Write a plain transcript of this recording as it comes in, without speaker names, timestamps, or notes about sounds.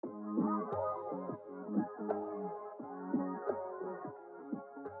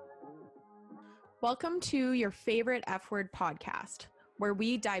Welcome to your favorite F Word podcast, where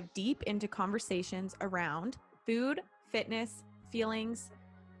we dive deep into conversations around food, fitness, feelings,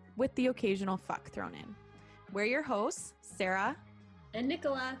 with the occasional fuck thrown in. We're your hosts, Sarah and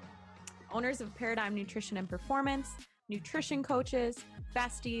Nicola, owners of Paradigm Nutrition and Performance, nutrition coaches,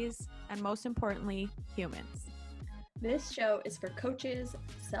 besties, and most importantly, humans. This show is for coaches,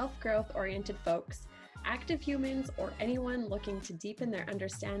 self-growth oriented folks, active humans, or anyone looking to deepen their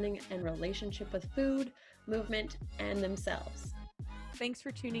understanding and relationship with food, movement, and themselves. Thanks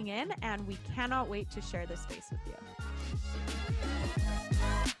for tuning in, and we cannot wait to share this space with you.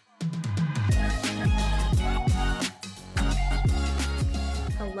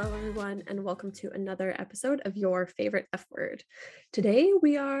 Hello, everyone, and welcome to another episode of Your Favorite F Word. Today,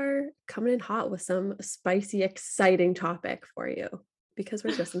 we are coming in hot with some spicy, exciting topic for you because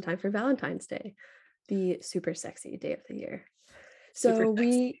we're just in time for Valentine's Day, the super sexy day of the year. So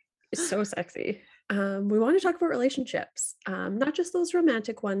so sexy. We want to talk about relationships, not just those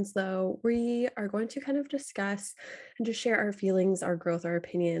romantic ones, though. We are going to kind of discuss and just share our feelings, our growth, our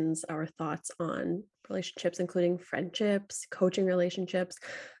opinions, our thoughts on relationships, including friendships, coaching relationships,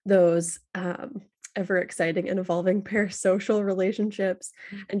 those ever exciting and evolving parasocial relationships,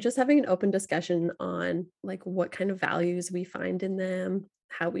 and just having an open discussion on like what kind of values we find in them,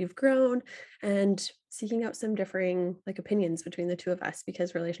 how we've grown, and seeking out some differing like opinions between the two of us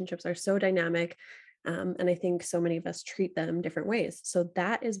because relationships are so dynamic. And I think so many of us treat them different ways. So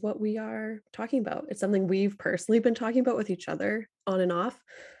that is what we are talking about. It's something we've personally been talking about with each other on and off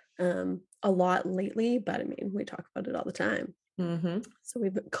a lot lately, but I mean, we talk about it all the time. So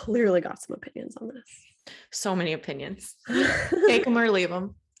we've clearly got some opinions on this. So many opinions. Take them or leave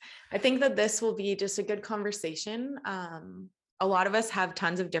them. I think that this will be just a good conversation. A lot of us have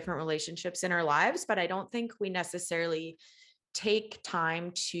tons of different relationships in our lives, but I don't think we necessarily take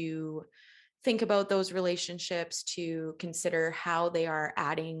time to think about those relationships, to consider how they are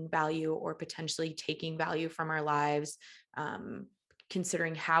adding value or potentially taking value from our lives,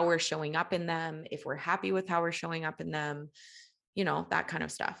 considering how we're showing up in them, if we're happy with how we're showing up in them, you know, that kind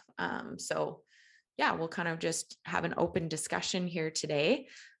of stuff. So yeah, we'll kind of just have an open discussion here today.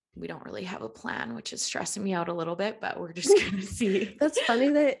 We don't really have a plan, which is stressing me out a little bit, but we're just going to see. That's funny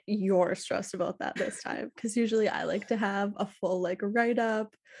that you're stressed about that this time, because usually I like to have a full like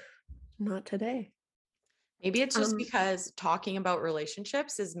write-up. Not today. Maybe it's just because talking about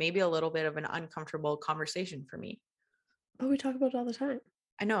relationships is maybe a little bit of an uncomfortable conversation for me. But we talk about it all the time.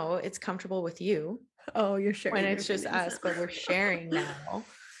 I know it's comfortable with you. Oh, you're sharing. When it's just us, but we're sharing now.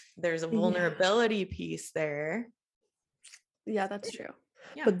 There's a vulnerability piece there. Yeah, that's true.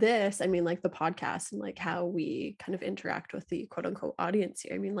 Yeah. But this, I mean, like the podcast and like how we kind of interact with the quote unquote audience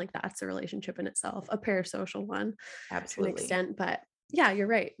here. I mean, like that's a relationship in itself, a parasocial one. Absolutely. To an extent. But yeah, you're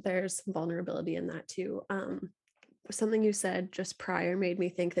right. There's vulnerability in that too. Something you said just prior made me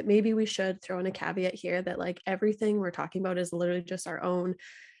think that maybe we should throw in a caveat here that like everything we're talking about is literally just our own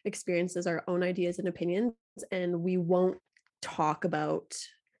experiences, our own ideas and opinions, and we won't talk about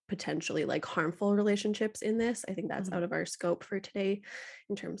potentially like harmful relationships in this. I think that's out of our scope for today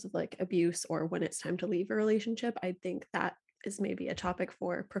in terms of like abuse or when it's time to leave a relationship. I think that is maybe a topic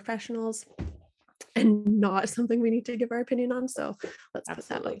for professionals and not something we need to give our opinion on. So let's put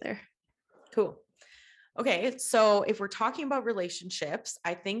that out there. Cool. Okay. So if we're talking about relationships,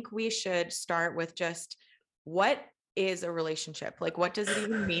 I think we should start with just what is a relationship? Like, what does it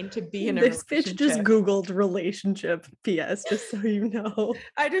even mean to be in a relationship? This bitch just Googled relationship, PS, just so you know.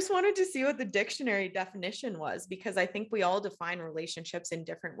 I just wanted to see what the dictionary definition was, because I think we all define relationships in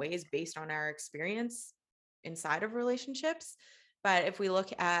different ways based on our experience inside of relationships. But if we look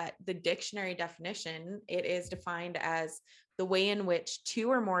at the dictionary definition, it is defined as the way in which two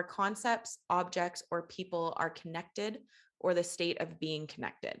or more concepts, objects, or people are connected, or the state of being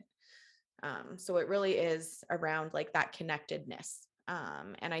connected. So it really is around like that connectedness.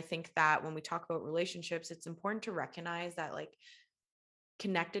 And I think that when we talk about relationships, it's important to recognize that like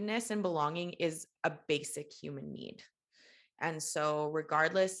connectedness and belonging is a basic human need. And so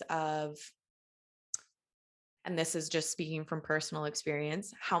regardless of, and this is just speaking from personal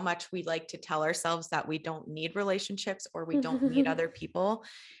experience, how much we like to tell ourselves that we don't need relationships or we don't need other people.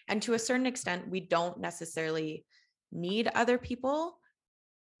 And to a certain extent, we don't necessarily need other people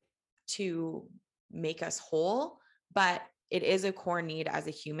to make us whole, but it is a core need as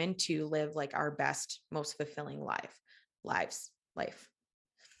a human to live like our best, most fulfilling life.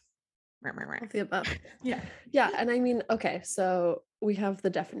 Of the above. Yeah. Yeah, and I mean, okay, so we have the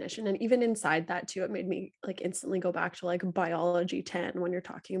definition, and even inside that too, it made me like instantly go back to like biology 10 when you're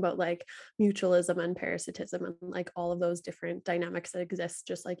talking about like mutualism and parasitism and like all of those different dynamics that exist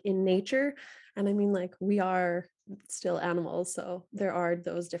just like in nature. And I mean, like we are still animals, so there are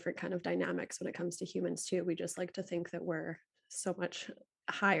those different kind of dynamics when it comes to humans too. We just like to think that we're so much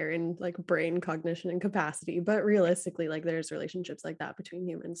higher in like brain cognition and capacity, but realistically, like there's relationships like that between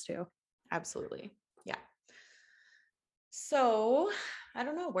humans too. Absolutely. Yeah. So I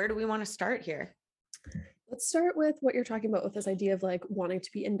don't know, where do we want to start here? Let's start with what you're talking about with this idea of like wanting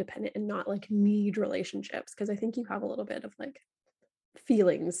to be independent and not like need relationships. Cause I think you have a little bit of like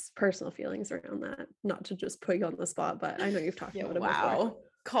feelings, personal feelings around that. Not to just put you on the spot, but I know you've talked Yeah, about it before. wow.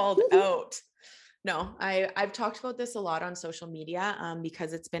 Called out. No, I've talked about this a lot on social media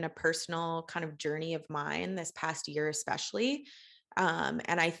because it's been a personal kind of journey of mine this past year, especially. And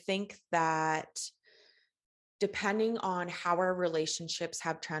I think that depending on how our relationships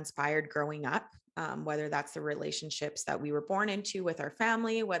have transpired growing up, whether that's the relationships that we were born into with our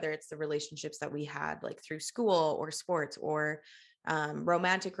family, whether it's the relationships that we had like through school or sports or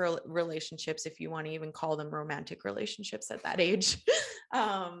romantic relationships, if you want to even call them romantic relationships at that age,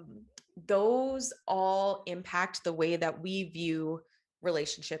 those all impact the way that we view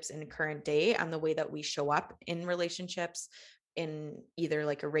relationships in current day and the way that we show up in relationships in either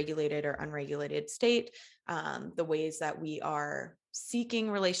like a regulated or unregulated state, the ways that we are seeking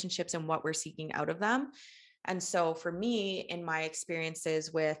relationships and what we're seeking out of them. And so for me, in my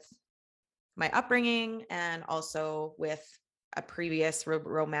experiences with my upbringing and also with a previous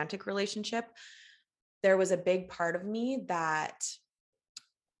romantic relationship, there was a big part of me that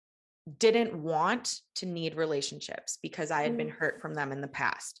didn't want to need relationships because I had been Mm. hurt from them in the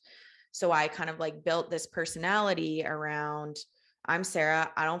past. So I kind of like built this personality around I'm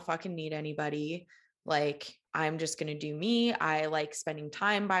Sarah, I don't fucking need anybody. Like I'm just going to do me. I like spending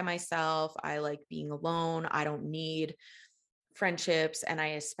time by myself. I like being alone. I don't need friendships and I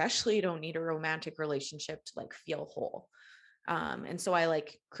especially don't need a romantic relationship to like feel whole. And so I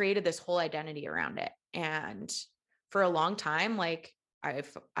like created this whole identity around it. And for a long time, like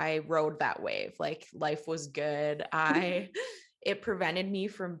I rode that wave. Like life was good. It prevented me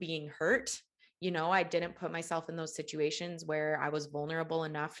from being hurt. You know, I didn't put myself in those situations where I was vulnerable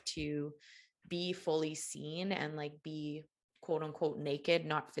enough to be fully seen and like be quote unquote naked,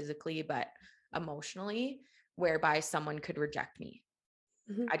 not physically, but emotionally, whereby someone could reject me.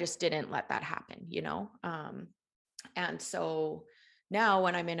 Mhm. I just didn't let that happen, you know? And so now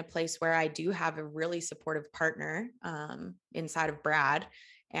when I'm in a place where I do have a really supportive partner inside of Brad,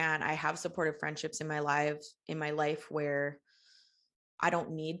 and I have supportive friendships in my life where I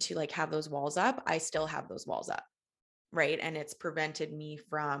don't need to like have those walls up, I still have those walls up. Right. And it's prevented me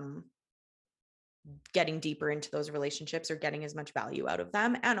from getting deeper into those relationships or getting as much value out of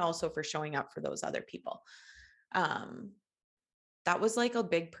them. And also for showing up for those other people. Um, that was like a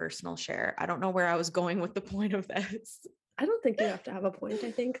big personal share. I don't know where I was going with the point of this. I don't think you have to have a point.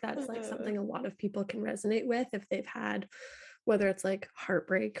 I think that's like something a lot of people can resonate with if they've had, whether it's like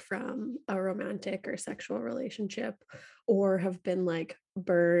heartbreak from a romantic or sexual relationship, or have been like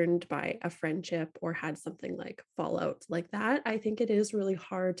burned by a friendship or had something like fallout like that. I think it is really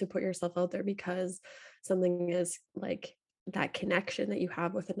hard to put yourself out there because something is like that connection that you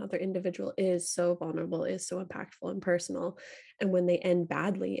have with another individual is so vulnerable, is so impactful and personal. And when they end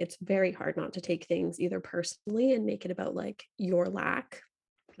badly, it's very hard not to take things either personally and make it about like your lack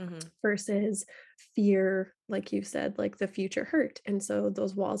Mm-hmm. versus fear, like you said, like the future hurt. And so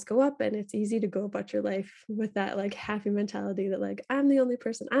those walls go up, and it's easy to go about your life with that like happy mentality that like I'm the only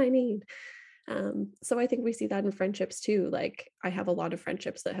person I need. So I think we see that in friendships too. Like I have a lot of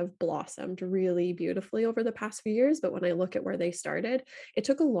friendships that have blossomed really beautifully over the past few years, but when I look at where they started, it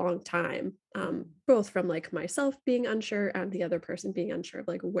took a long time, both from like myself being unsure and the other person being unsure of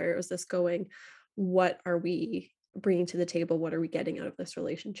like where is this going, what are we bringing to the table, what are we getting out of this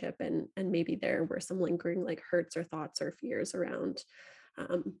relationship, and maybe there were some lingering like hurts or thoughts or fears around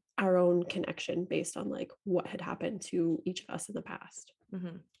our own connection based on like what had happened to each of us in the past.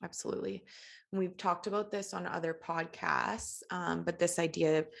 Mm-hmm. Absolutely. We've talked about this on other podcasts, but this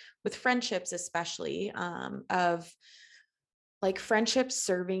idea with friendships, especially of like friendships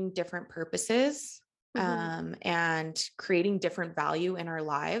serving different purposes Mhm. and creating different value in our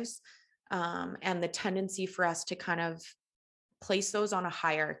lives, and the tendency for us to kind of place those on a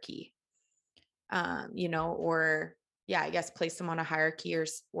hierarchy, you know, or yeah, I guess place them on a hierarchy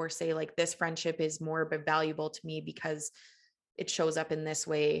or say like this friendship is more valuable to me because it shows up in this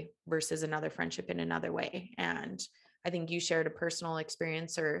way versus another friendship in another way. And I think you shared a personal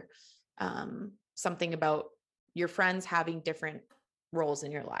experience or something about your friends having different roles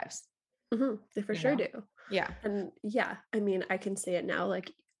in your lives, They for you sure know? do. Yeah. And yeah, I mean, I can say it now,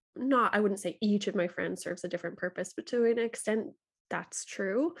 like, not, I wouldn't say each of my friends serves a different purpose, but to an extent, that's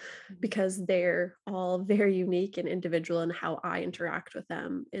true Mhm. because they're all very unique and individual, and how I interact with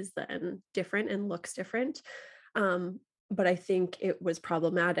them is then different and looks different. Um, but I think it was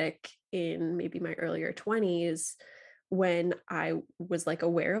problematic in maybe my earlier 20s when I was like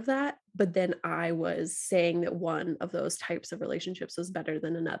aware of that, but then I was saying that one of those types of relationships was better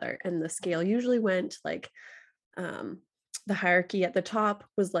than another. And the scale usually went like, um, the hierarchy at the top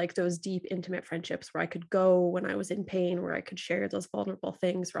was like those deep, intimate friendships where I could go when I was in pain, where I could share those vulnerable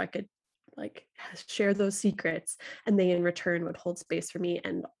things, where I could like share those secrets, and they in return would hold space for me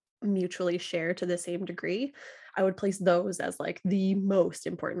and mutually share to the same degree. I would place those as like the most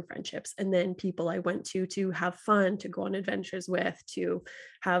important friendships. And then people I went to have fun, to go on adventures with, to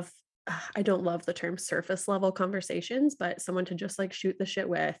have I don't love the term surface level conversations, but someone to just like shoot the shit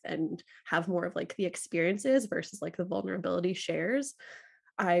with and have more of like the experiences versus like the vulnerability shares,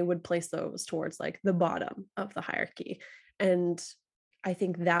 I would place those towards like the bottom of the hierarchy. And I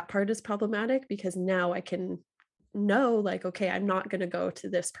think that part is problematic because now I can know, like, okay, I'm not going to go to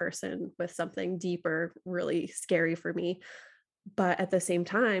this person with something deeper, really scary for me. But at the same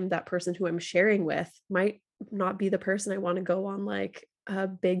time, that person who I'm sharing with might not be the person I want to go on like a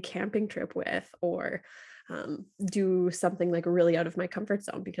big camping trip with, or do something like really out of my comfort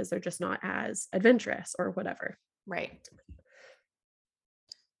zone because they're just not as adventurous or whatever. Right.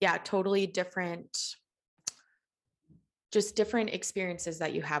 Yeah, totally different, just different experiences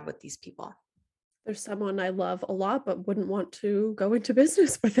that you have with these people. There's someone I love a lot, but wouldn't want to go into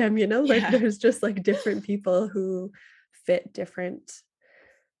business with them, you know? Like Yeah. there's just like different people who fit different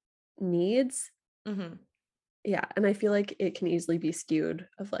needs. Hmm. Yeah, and I feel like it can easily be skewed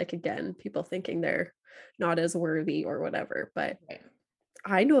of like again, people thinking they're not as worthy or whatever, but Right.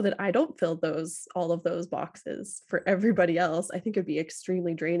 I know that I don't fill those all of those boxes for everybody else. I think it'd be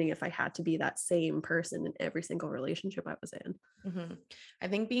extremely draining if I had to be that same person in every single relationship I was in. Hmm. I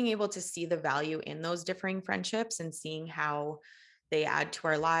think being able to see the value in those differing friendships and seeing how they add to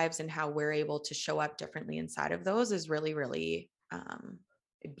our lives and how we're able to show up differently inside of those is really, really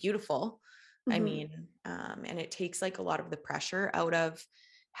beautiful. I Mhm. mean, and it takes like a lot of the pressure out of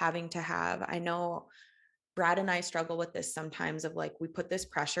having to have, I know Brad and I struggle with this sometimes of like we put this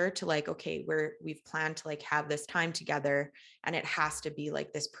pressure to like, okay, we've planned to like have this time together and it has to be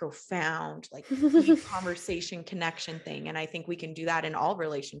like this profound, like deep conversation connection thing. And I think we can do that in all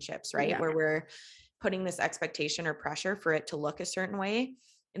relationships, right? Yeah. Where we're putting this expectation or pressure for it to look a certain way.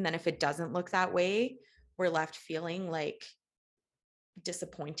 And then if it doesn't look that way, we're left feeling like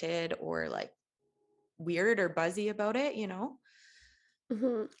disappointed or like weird or buzzy about it, you know?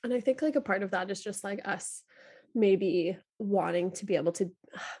 And I think like a part of that is just like us maybe wanting to be able to,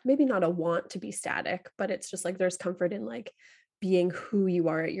 maybe not a want to be static, but it's just like there's comfort in like being who you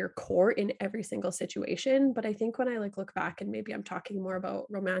are at your core in every single situation. But I think when I like look back, and maybe I'm talking more about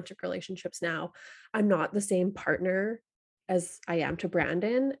romantic relationships now, I'm not the same partner as I am to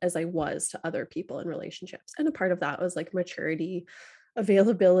Brandon as I was to other people in relationships. And a part of that was like maturity,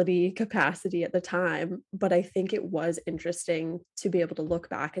 availability, capacity at the time. But I think it was interesting to be able to look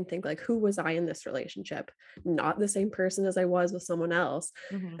back and think like, who was I in this relationship? Not the same person as I was with someone else.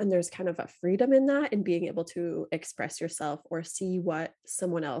 Hmm. And there's kind of a freedom in that, and being able to express yourself or see what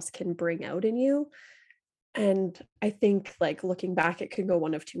someone else can bring out in you. And I think like looking back, it can go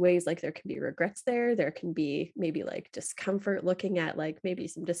one of two ways. Like there can be regrets there. There can be maybe like discomfort looking at like maybe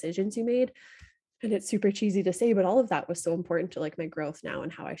some decisions you made. And it's super cheesy to say, but all of that was so important to like my growth now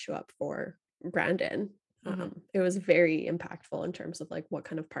and how I show up for Brandon. Hmm. It was very impactful in terms of like what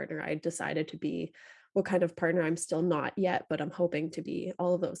kind of partner I decided to be, what kind of partner I'm still not yet, but I'm hoping to be,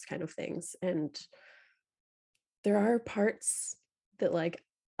 all of those kind of things. And there are parts that like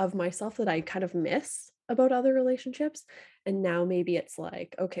of myself that I kind of miss about other relationships. And now maybe it's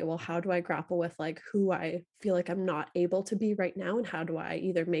like, okay, well, how do I grapple with like who I feel like I'm not able to be right now? And how do I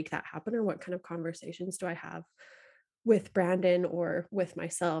either make that happen, or what kind of conversations do I have with Brandon or with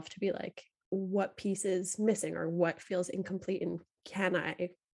myself to be like, what piece is missing or what feels incomplete? And can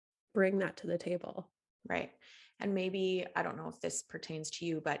I bring that to the table? Right. And maybe, I don't know if this pertains to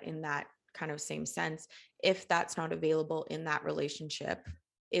you, but in that kind of same sense, if that's not available in that relationship,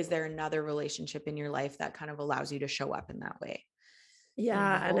 is there another relationship in your life that kind of allows you to show up in that way? You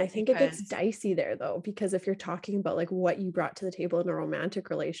Yeah, and I know, think it gets because dicey there though, because if you're talking about like what you brought to the table in a romantic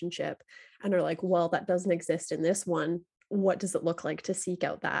relationship and are like, well, that doesn't exist in this one, what does it look like to seek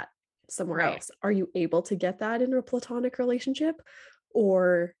out that somewhere right. else? Are you able to get that in a platonic relationship?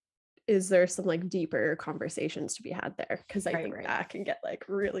 Or is there some like deeper conversations to be had there? Because I Right, think right. that can get like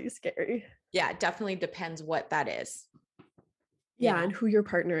really scary. Yeah, it definitely depends what that is, you Yeah, know? and who your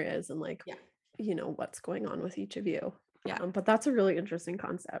partner is and like, Yeah. what's going on with each of you. Yeah. But that's a really interesting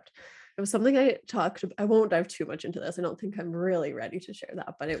concept. It was something I won't dive too much into this. I don't think I'm really ready to share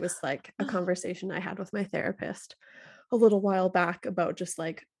that, but it was like a conversation I had with my therapist a little while back about just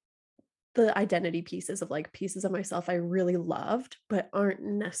like the identity pieces of like pieces of myself I really loved, but aren't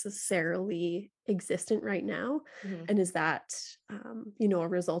necessarily existent right now. Mhm. And is that, a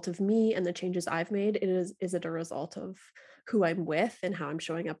result of me and the changes I've made? Is it a result of who I'm with and how I'm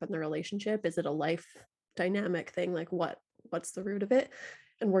showing up in the relationship? Is it a life dynamic thing? Like what's the root of it?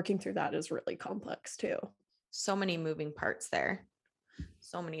 And working through that is really complex too. So many moving parts there.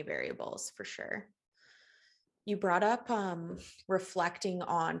 So many variables for sure. You brought up reflecting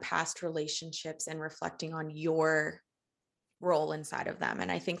on past relationships and reflecting on your role inside of them.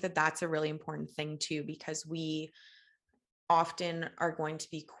 And I think that that's a really important thing too, because we often are going to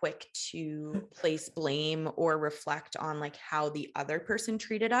be quick to place blame or reflect on like how the other person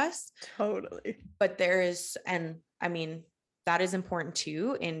treated us. Totally. But there is, and I mean, that is important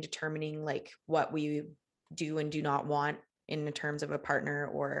too in determining like what we do and do not want in the terms of a partner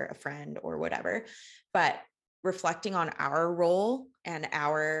or a friend or whatever. But reflecting on our role and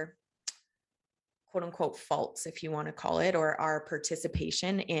our quote unquote faults, if you want to call it, or our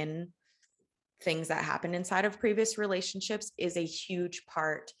participation in things that happened inside of previous relationships is a huge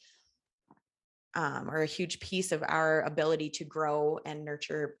part, or a huge piece of our ability to grow and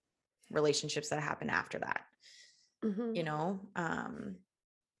nurture relationships that happen after that, Mhm. you know? Like,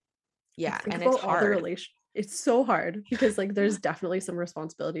 Yeah. think And it's about all the hard. relation it's so hard because, like, there's definitely some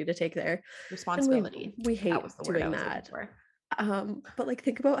responsibility to take there, and we Responsibility. we That hate was the word I doing was looking that. for. But, like,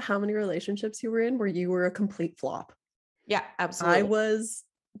 think about how many relationships you were in where you were a complete flop. Yeah, I absolutely. was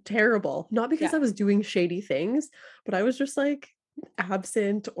terrible, not because Yeah, I was doing shady things, but I was just, like,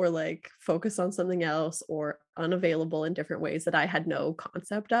 absent or, like, focused on something else or unavailable in different ways that I had no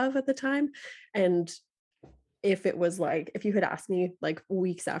concept of at the time, and if it was like if you had asked me like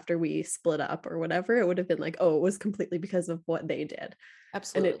weeks after we split up or whatever, it would have been like, "Oh, it was completely because of what they did." And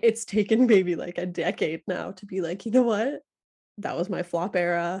absolutely. it's taken maybe like a decade now to be like, "You know what? That was my flop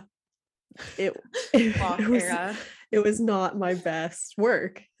era. It Flop it was era. it was not my best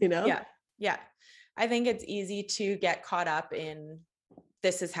work, you know?" Yeah. Yeah. I think it's easy to get caught up in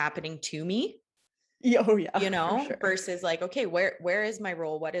this is happening to me, Yeah, oh yeah, for sure. versus like, okay, where is my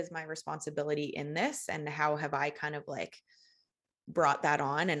role? What is my responsibility in this? And how have I kind of like brought that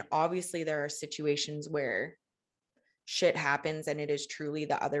on? And obviously there are situations where shit happens and it is truly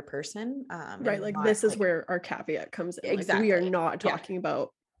the other person. Right, And like not this is like where our caveat comes in. Like we are exactly. not Yeah. talking about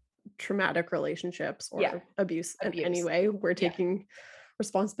traumatic relationships Yeah. or abuse in any Abuse. way. We're Yeah. taking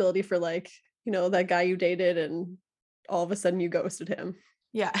responsibility for like, that guy you dated and all of a sudden you ghosted him.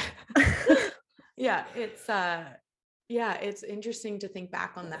 Yeah. Yeah. Yeah, it's interesting to think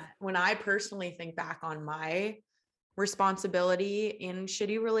back on that. When I personally think back on my responsibility in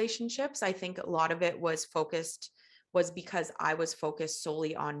shitty relationships, I think a lot of it was because I was focused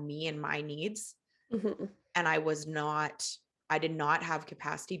solely on me and my needs. Mhm. And I did not have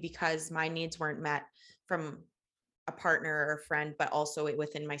capacity because my needs weren't met from a partner or a friend, but also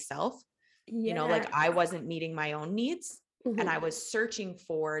within myself. Like Yes. I wasn't meeting my own needs and Mhm. I was searching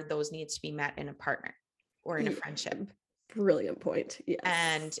for those needs to be met in a partner or in a Ye- friendship. Brilliant point.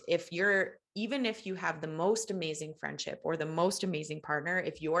 And Yes. even if you have the most amazing friendship or the most amazing partner,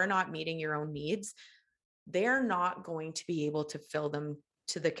 if you're not meeting your own needs, they're not going to be able to fill them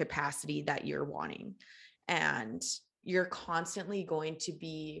to the capacity that you're wanting. And you're constantly going to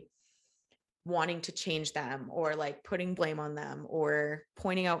be wanting to change them or like putting blame on them or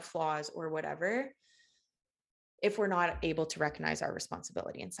pointing out flaws or whatever if we're not able to recognize our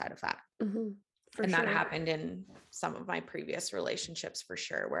responsibility inside of that. Mhm. For And that sure. happened in some of my previous relationships for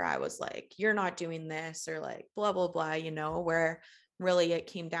sure, where I was like, you're not doing this or like blah, blah, blah, where really it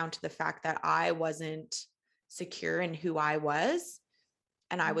came down to the fact that I wasn't secure in who I was.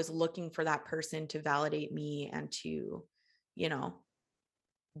 And I was looking for that person to validate me and to, you know,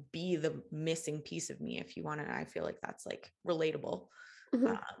 be the missing piece of me, if you want to. I feel like that's like relatable.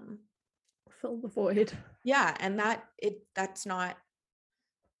 Mhm. Um, Fill the void. yeah. And that's not,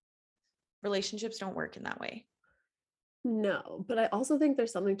 relationships don't work in that way. No, but I also think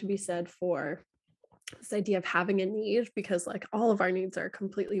there's something to be said for this idea of having a need because like all of our needs are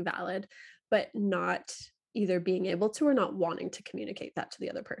completely valid, but not either being able to or not wanting to communicate that to the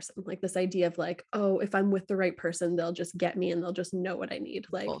other person. Like this idea of like, oh, if I'm with the right person, they'll just get me and they'll just know what I need.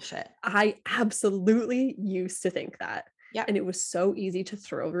 Like Bullshit. I absolutely used to think that. Yeah. And it was so easy to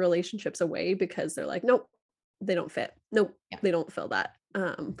throw relationships away because they're like, nope, they don't fit. Nope, Yeah. they don't fill that.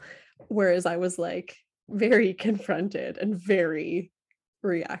 Whereas I was like very confronted and very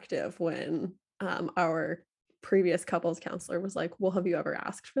reactive when our previous couples counselor was like, well, have you ever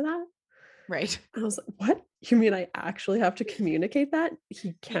asked for that? Right. I was like, what? You mean I actually have to communicate that? He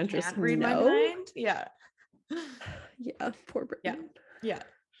He can't just can't read my know? mind. Yeah. Yeah, poor Yeah. Brendan. Yeah.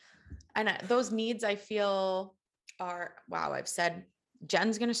 And those needs I feel are, wow, I've said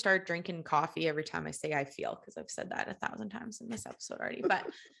Jen's going to start drinking coffee every time I say I feel, because I've said that 1,000 times in this episode already. But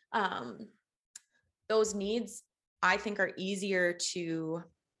um, those needs I think are easier to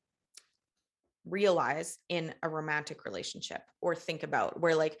realize in a romantic relationship or think about.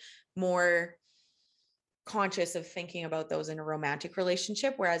 We're like more conscious of thinking about those in a romantic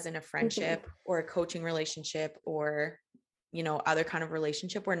relationship, whereas in a Mhm, friendship or a coaching relationship or other kind of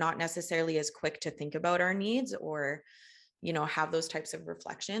relationship, we're not necessarily as quick to think about our needs or have those types of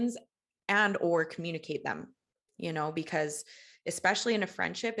reflections and or communicate them, because especially in a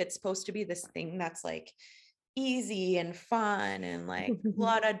friendship, it's supposed to be this thing that's like easy and fun and like mhm,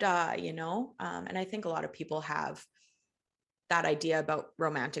 la da da, and I think a lot of people have that idea about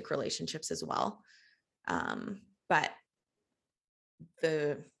romantic relationships as well. But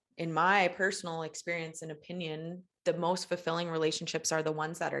the in my personal experience and opinion, the most fulfilling relationships are the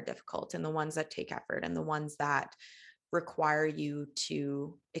ones that are difficult and the ones that take effort and the ones that require you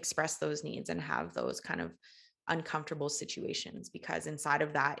to express those needs and have those kind of uncomfortable situations, because inside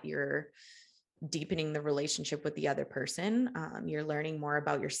of that you're deepening the relationship with the other person. You're learning more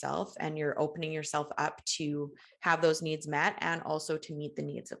about yourself and you're opening yourself up to have those needs met and also to meet the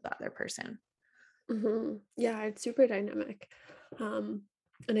needs of the other person. mhm. Yeah, it's super dynamic. Um,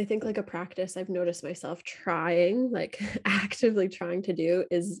 and I think like a practice I've noticed myself trying, like actively trying to do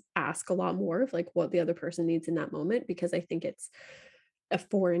is ask a lot more of like what the other person needs in that moment because I think it's a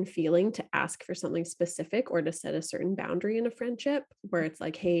foreign feeling to ask for something specific or to set a certain boundary in a friendship where it's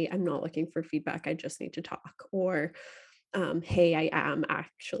like, hey, I'm not looking for feedback. I just need to talk. Or, hey, I am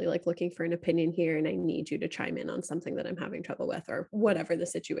actually like looking for an opinion here and I need you to chime in on something that I'm having trouble with or whatever the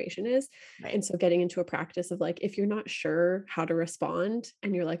situation is. Right. And so getting into a practice of like, if you're not sure how to respond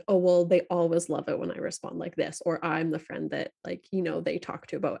and you're like, oh, well, they always love it when I respond like this, or I'm the friend that like, they talk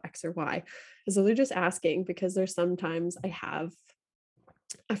to about X or Y. So they're just asking because there's sometimes I have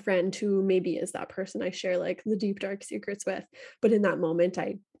a friend who maybe is that person I share like the deep dark secrets with, but in that moment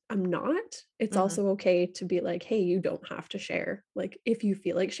I'm not. It's Mm-hmm. also okay to be like, hey, you don't have to share. Like if you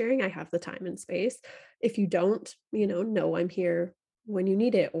feel like sharing, I have the time and space. If you don't, no, I'm here when you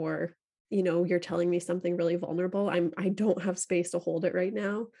need it or you're telling me something really vulnerable. I don't have space to hold it right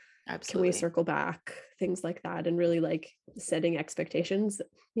now. Can we Absolutely. circle back? Things like that and really like setting expectations,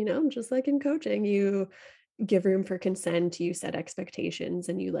 just like in coaching, you give room for consent, you set expectations,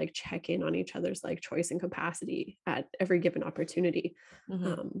 and you like check in on each other's like choice and capacity at every given opportunity. Mm-hmm.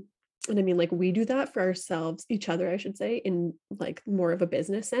 Um, and I mean, like we do that for ourselves, each other, I should say, in like more of a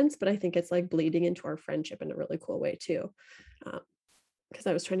business sense, but I think it's like bleeding into our friendship in a really cool way too. Because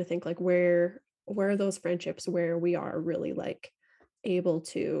I was trying to think like where are those friendships where we are really like able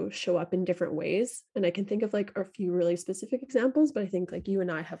to show up in different ways. And I can think of like a few really specific examples, but I think like you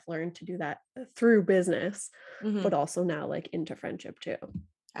and I have learned to do that through business, Mm-hmm. but also now like into friendship too.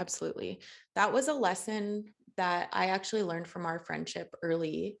 Absolutely. That was a lesson that I actually learned from our friendship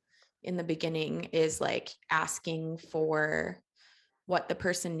early in the beginning, is like asking for what the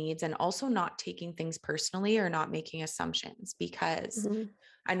person needs and also not taking things personally or not making assumptions. Because Mhm.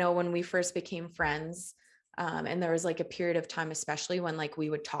 I know when we first became friends, and there was like a period of time, especially when like we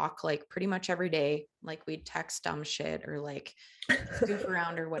would talk like pretty much every day, like we'd text dumb shit or like goof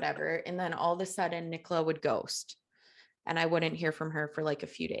around or whatever. And then all of a sudden, Nicola would ghost and I wouldn't hear from her for like a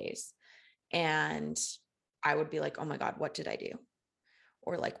few days. And I would be like, oh my God, what did I do?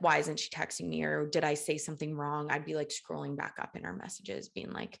 Or like, why isn't she texting me? Or did I say something wrong? I'd be like scrolling back up in our messages,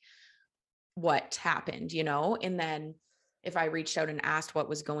 being like, what happened, And then if I reached out and asked what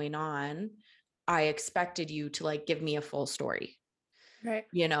was going on, I expected you to like give me a full story, Right.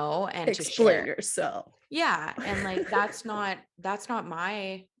 and to Explain share. yourself. Yeah. And like, that's not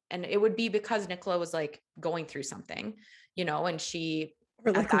my, and it would be because Nicola was like going through something, and she, Or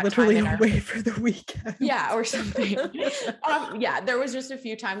at like that time literally in our, away for the weekend. yeah, or something. Yeah, there was just a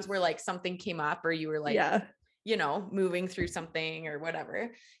few times where like something came up or you were like, Yeah. moving through something or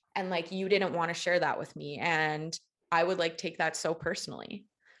whatever. And like you didn't want to share that with me. And I would like take that so personally.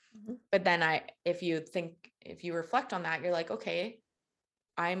 Mhm. But then if you reflect on that, you're like, okay,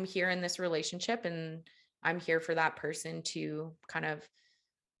 I'm here in this relationship and I'm here for that person to kind of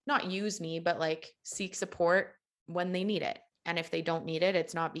not use me, but like seek support when they need it. And if they don't need it,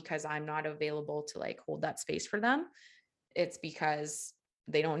 it's not because I'm not available to like hold that space for them. It's because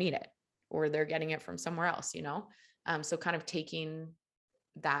they don't need it or they're getting it from somewhere else, you know? So kind of taking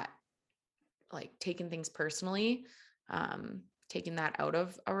that, like taking things personally, taking that out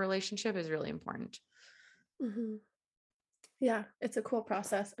of a relationship is really important. Mhm. Yeah, it's a cool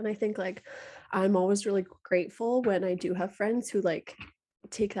process. And I think like I'm always really grateful when I do have friends who like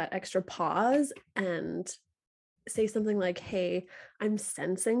take that extra pause and say something like, "Hey, I'm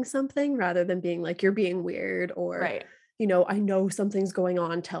sensing something," rather than being like, "You're being weird," or, Right. "I know something's going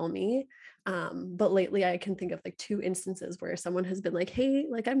on, tell me." But lately I can think of like two instances where someone has been like, "Hey,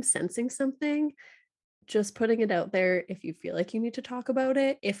 like I'm sensing something, just putting it out there. If you feel like you need to talk about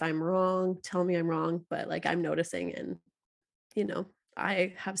it, if I'm wrong, tell me I'm wrong, but like I'm noticing and you know,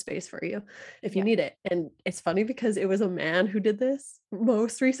 I have space for you if you Yeah. need it." And it's funny because it was a man who did this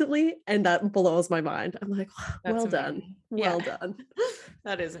most recently, and that blows my mind. I'm like, That's well done. amazing. Yeah. Well done.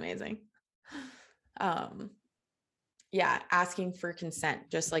 That is amazing. Um, yeah, asking for consent,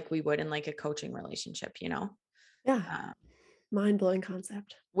 just like we would in like a coaching relationship, you know, Yeah, uh, mind-blowing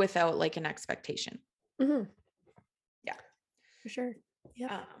concept. without like an expectation. Mhm, Yeah. for sure.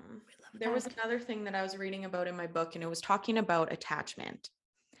 Yep, Um, I there was love another thing that I was reading about in my book, and it was talking about attachment,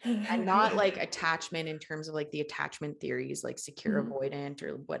 and not that. like attachment in terms of like the attachment theories, like secure Mhm, avoidant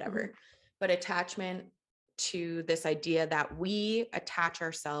or mhm, whatever, but attachment to this idea that we attach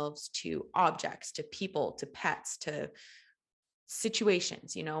ourselves to objects, to people, to pets, to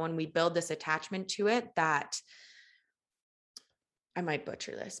situations, you know, and we build this attachment to it that I might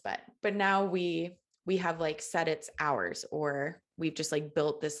butcher this, but now we have like said it's ours, or we've just like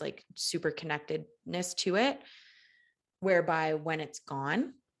built this like super connectedness to it, whereby when it's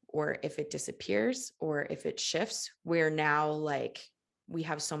gone, or if it disappears, or if it shifts, we're now like we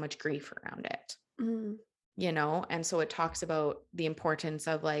have so much grief around it, mhm, you know? And so it talks about the importance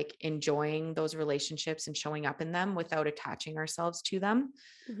of like enjoying those relationships and showing up in them without attaching ourselves to them.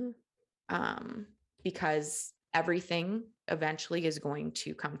 mhm. um, because everything eventually is going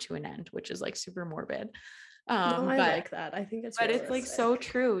to come to an end, which is like super morbid. No, I But like that. I think it's it's like so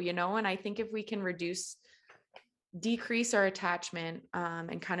realistic. true, you know. And I think if we can decrease our attachment,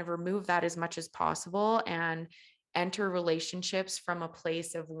 and kind of remove that as much as possible, and enter relationships from a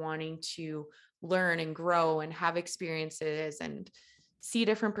place of wanting to learn and grow and have experiences and see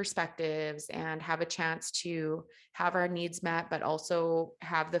different perspectives and have a chance to have our needs met, but also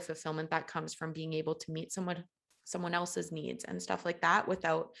have the fulfillment that comes from being able to meet someone else's needs and stuff like that,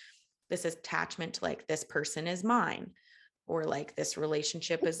 without this attachment to like this person is mine, or like this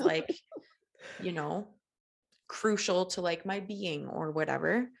relationship is like, you know, crucial to like my being or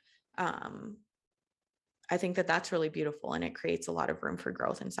whatever. um I think that that's really beautiful, and it creates a lot of room for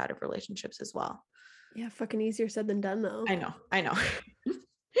growth inside of relationships as well. Yeah, fucking easier said than done though. I know.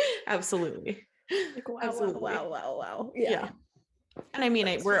 Absolutely. Like, wow, wow, Absolutely. wow, wow, wow. Yeah. Yeah, And I mean,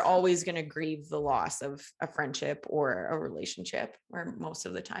 that's for we're sure. always going to grieve the loss of a friendship or a relationship, or most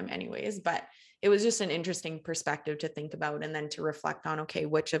of the time anyways, but it was just an interesting perspective to think about, and then to reflect on, okay,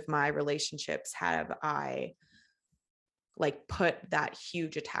 which of my relationships have I like put that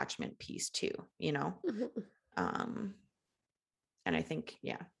huge attachment piece to, you know? Mhm. um and I think,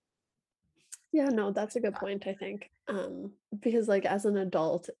 yeah. Yeah, no, that's a good point, I think. Because like as an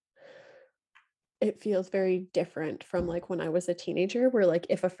adult, it feels very different from like when I was a teenager, where like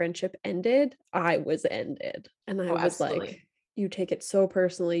if a friendship ended, I was ended. And I Oh, was like, absolutely. you take it so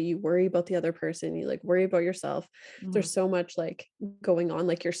personally, you worry about the other person, you like worry about yourself. There's Mhm. so much like going on,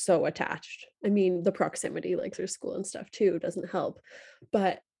 like you're so attached. I mean, the proximity, like through school and stuff too, doesn't help.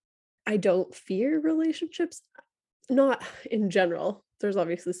 But I don't fear relationships. Not in general. There's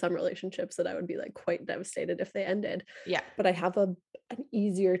obviously some relationships that I would be, like, quite devastated if they ended, Yeah. but I have an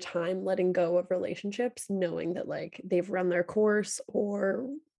easier time letting go of relationships knowing that, like, they've run their course, or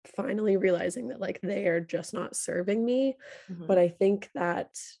finally realizing that, like, they are just not serving me, but Mhm. I think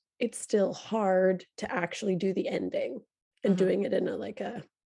that it's still hard to actually do the ending and Mhm. doing it in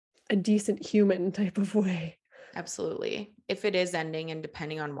a decent human type of way. Absolutely. If it is ending, and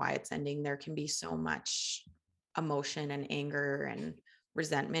depending on why it's ending, there can be so much emotion and anger and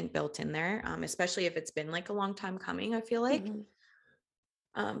resentment built in there, especially if it's been like a long time coming, I feel like. Mhm,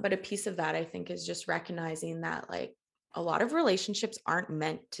 But a piece of that, I think, is just recognizing that like a lot of relationships aren't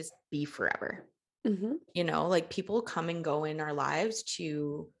meant to be forever. mhm, You know, like people come and go in our lives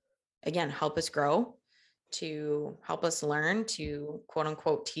to, again, help us grow, to help us learn, to quote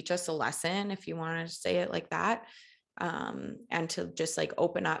unquote teach us a lesson, if you want to say it like that. And to just like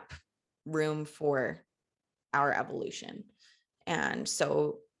open up room for our evolution. And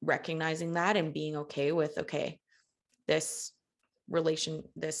so recognizing that and being okay with, okay, this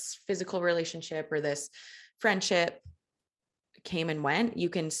this physical relationship or this friendship came and went, you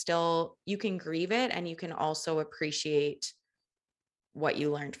can grieve it, and you can also appreciate what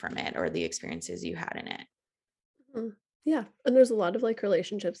you learned from it or the experiences you had in it. Mhm. Yeah, and there's a lot of, like,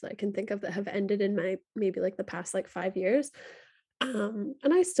 relationships that I can think of that have ended in my maybe, like, the past, like, 5 years, and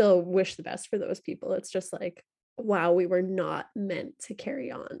I still wish the best for those people. It's just like, wow, we were not meant to carry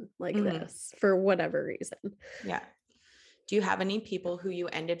on like Mhm. this for whatever reason. Yeah. Do you have any people who you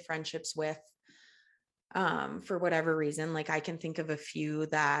ended friendships with for whatever reason? Like I can think of a few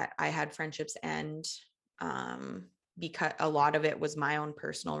that I had friendships end um because a lot of it was my own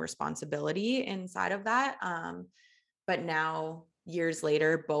personal responsibility inside of that. But now years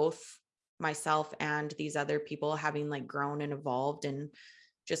later, both myself and these other people having like grown and evolved, and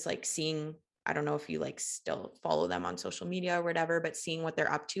just like seeing, I don't know if you like still follow them on social media or whatever, but seeing what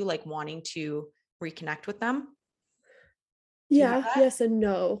they're up to, like wanting to reconnect with them. Do you have Yeah, that? yes and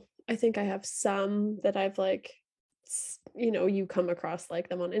no. I think I have some that I've like, you come across like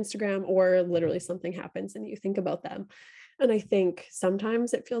them on Instagram or literally something happens and you think about them. And I think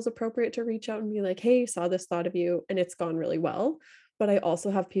sometimes it feels appropriate to reach out and be like, hey, saw this, thought of you, and it's gone really well. But I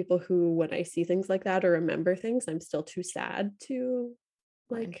also have people who, when I see things like that or remember things, I'm still too sad to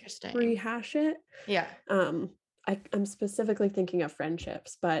Oh, like interesting. rehash it. Yeah. Um, I'm specifically thinking of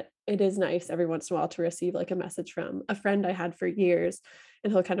friendships, but it is nice every once in a while to receive like a message from a friend I had for years,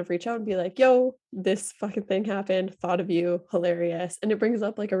 and he'll kind of reach out and be like, "Yo, this fucking thing happened, thought of you, hilarious." And it brings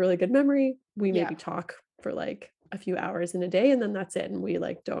up like a really good memory. We Yeah. maybe talk for like a few hours in a day, and then that's it. And we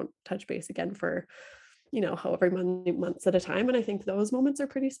like don't touch base again for, however many months at a time. And I think those moments are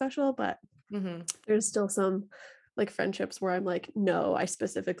pretty special, but Hmm. there's still some like friendships where I'm like, no, I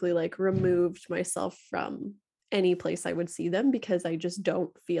specifically like removed myself from any place I would see them because I just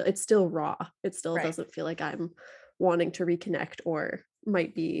don't feel it's still raw. It still Right. doesn't feel like I'm wanting to reconnect or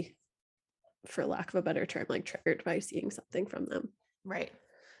might be, for lack of a better term, like triggered by seeing something from them. Right.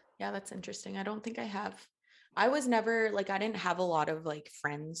 Yeah, that's interesting. I don't think I have. I was never like, I didn't have a lot of like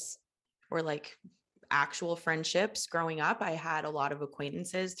friends or like actual friendships growing up. I had a lot of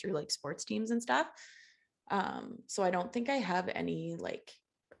acquaintances through like sports teams and stuff. So I don't think I have any like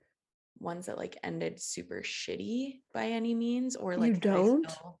ones that like ended super shitty by any means, or You like that I don't?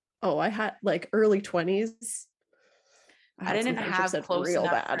 still, Oh, I had like early 20s. I I had some didn't friendships have that close real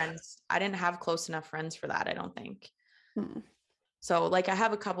enough bad. friends. I didn't have close enough friends for that, I don't think. Hmm. So like I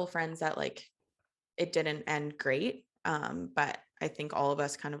have a couple friends that like it didn't end great. But I think all of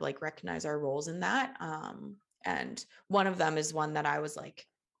us kind of like recognize our roles in that. And one of them is one that I was like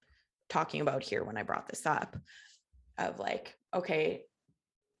talking about here when I brought this up, of like, okay,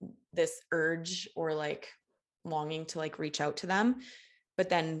 this urge or like longing to like reach out to them, but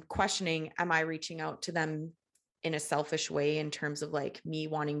then questioning, am I reaching out to them in a selfish way in terms of like me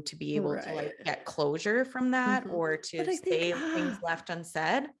wanting to be able to like Right. get closure from that, Mhm. or But to I think say things left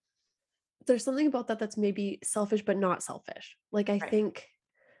unsaid? there's something about that that's maybe selfish, but not selfish. Like, Right.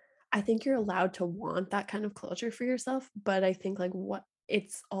 I think you're allowed to want that kind of closure for yourself, but I think, like, what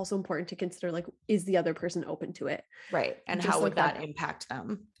it's also important to consider, like, is the other person open to it? Right. And Just how like would that. that impact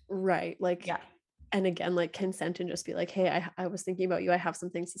them? Right, like, Yeah. and again, like, consent and just be like, "Hey, I was thinking about you. I have some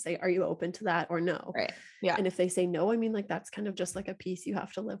things to say. Are you open to that or no?" Right. Yeah. And if they say no, I mean, like, that's kind of just like a piece you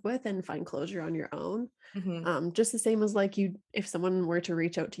have to live with and find closure on your own. Hmm. Just the same as like if someone were to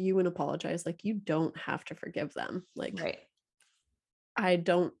reach out to you and apologize, like you don't have to forgive them. Like Right. I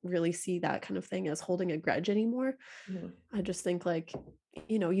don't really see that kind of thing as holding a grudge anymore. Hmm. I just think like,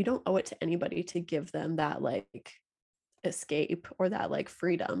 you don't owe it to anybody to give them that like escape or that like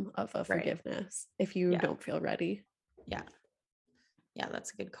freedom of a Right. forgiveness if you Yeah. don't feel ready. Yeah. Yeah.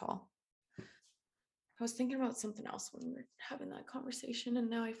 That's a good call. I was thinking about something else when we were having that conversation, and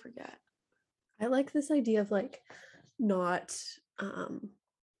now I forget. I like this idea of like not um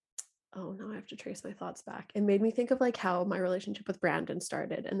oh, now I have to trace my thoughts back. It made me think of like how my relationship with Brandon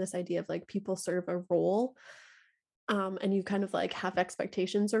started and this idea of like people serve a role, and you kind of like have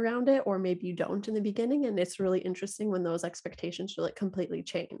expectations around it, or maybe you don't in the beginning. And it's really interesting when those expectations are like completely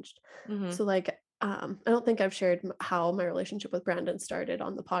changed. Hmm. So, like, I don't think I've shared how my relationship with Brandon started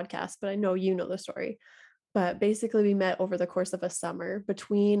on the podcast, but I know you know the story. But basically, we met over the course of a summer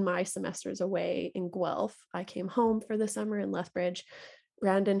between my semesters away in Guelph. I came home for the summer in Lethbridge.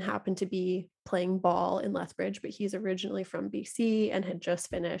 Brandon happened to be playing ball in Lethbridge, but he's originally from BC and had just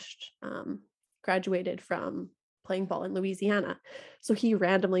finished, graduated from playing ball in Louisiana. So he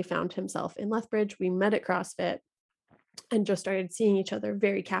randomly found himself in Lethbridge. We met at CrossFit and just started seeing each other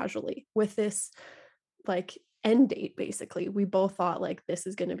very casually with this like end date. Basically, we both thought like this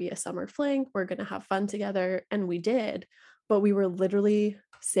is going to be a summer fling, we're going to have fun together, and we did, but we were literally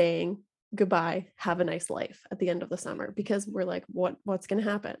saying goodbye, have a nice life at the end of the summer, because we're like, what's going to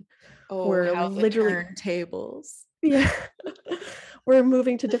happen? Oh, We're how the literally, turntables. yeah. We're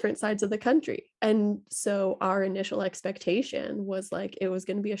moving to different sides of the country. And so our initial expectation was like it was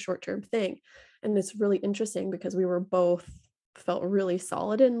going to be a short-term thing. And it's really interesting because we were both felt really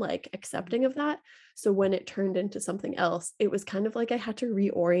solid and like accepting of that. So when it turned into something else, it was kind of like I had to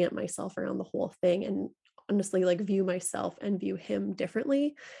reorient myself around the whole thing and honestly like view myself and view him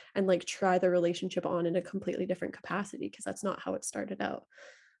differently and like try the relationship on in a completely different capacity, because that's not how it started out.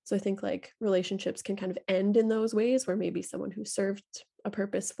 So I think like relationships can kind of end in those ways where maybe someone who served a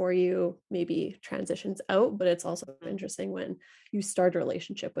purpose for you maybe transitions out, but it's also Mhm. interesting when you start a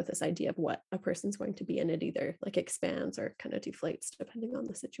relationship with this idea of what a person's going to be, and it either like expands or kind of deflates depending on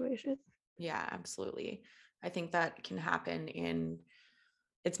the situation. Yeah, absolutely. I think that can happen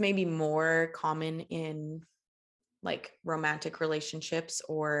it's maybe more common in like romantic relationships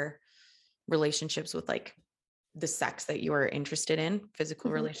or relationships with like the sex that you are interested in,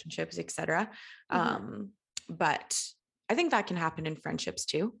 physical Mhm, relationships, etc. mhm, But I think that can happen in friendships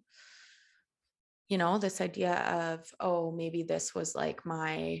too. This idea of, oh, maybe this was like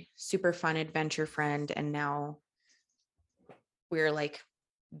my super fun adventure friend, and now we're like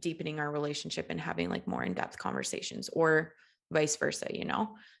deepening our relationship and having like more in-depth conversations, or vice versa.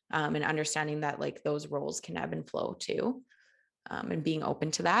 And understanding that like those roles can ebb and flow too, and being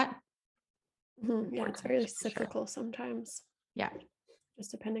open to that. mhm. Yeah, it's Important very for sure. cyclical sometimes, Yeah.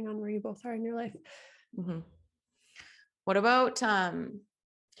 just depending on where you both are in your life. Mhm. What about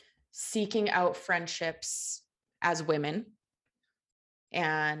seeking out friendships as women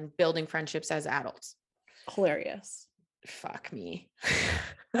and building friendships as adults? Hilarious. Fuck me.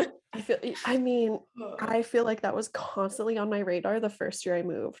 I mean, I feel like that was constantly on my radar the first year I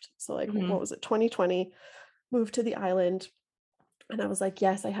moved. So like what Mhm. was it, 2020, moved to the island, and I was like,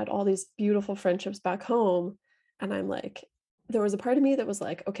 yes, I had all these beautiful friendships back home, and I'm like, there was a part of me that was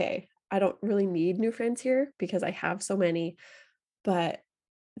like, okay, I don't really need new friends here because I have so many, but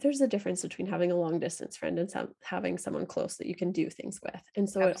there's a difference between having a long distance friend and having someone close that you can do things with. And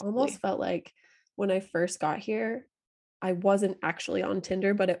so it almost Absolutely. felt like when I first got here, I wasn't actually on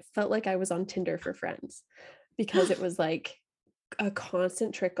Tinder, but it felt like I was on Tinder for friends, because it was like a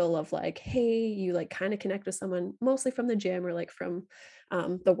constant trickle of like, hey, you like kind of connect with someone mostly from the gym or like from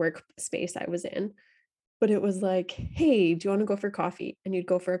the workspace I was in. But it was like, hey, do you want to go for coffee? And you'd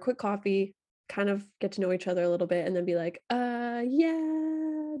go for a quick coffee, kind of get to know each other a little bit, and then be like,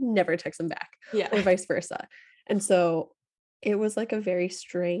 yeah, never text them back, Yeah. or vice versa. And so it was like a very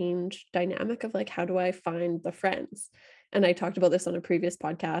strange dynamic of like, how do I find the friends? And I talked about this on a previous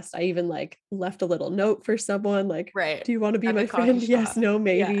podcast. I even like left a little note for someone like, Right. do you want to be At the my coffee friend? Yes, shop. no,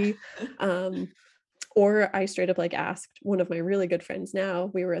 Yeah. maybe. Um, or I straight up like asked one of my really good friends now,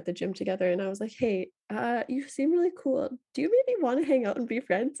 we were at the gym together, and I was like, "Hey, you seem really cool. Do you maybe want to hang out and be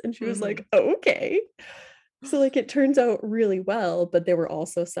friends?" And she was Mhm. like, "Oh, okay." So like it turns out really well, but there were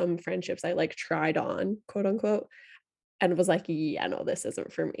also some friendships I like tried on, quote unquote, and was like, "Yeah, no, this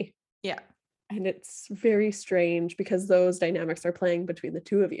isn't for me." Yeah. And it's very strange because those dynamics are playing between the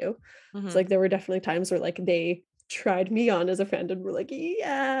two of you. So Mhm. like there were definitely times where like they tried me on as a friend and were like,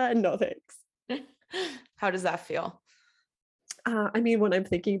 "Yeah, no thanks." How does that feel? I mean, when I'm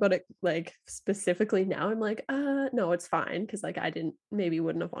thinking about it, like, specifically now, I'm like, no, it's fine, because like, I didn't maybe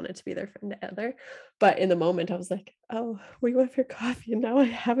wouldn't have wanted to be their friend either, but in the moment, I was like, "Oh, we went for coffee, and now I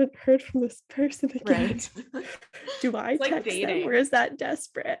haven't heard from this person again. Right. Do I It's like text them, or dating. is that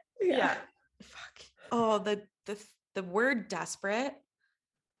desperate?" Yeah. Yeah. Fuck. Oh, the word desperate,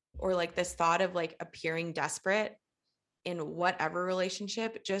 or like this thought of like appearing desperate in whatever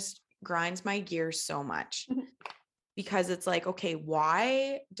relationship, just grinds my gears so much, because it's like, okay,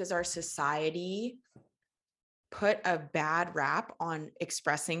 why does our society put a bad rap on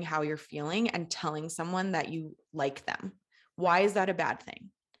expressing how you're feeling and telling someone that you like them? Why is that a bad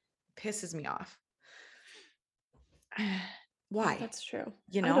thing? Pisses me off. Yeah, Why? that's true.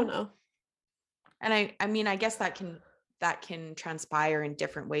 You I don't know? know. And I mean, I guess that can transpire in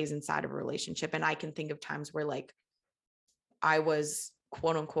different ways inside of a relationship. And I can think of times where like I was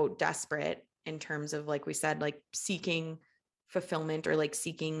quote unquote desperate in terms of, like we said, like seeking fulfillment, or like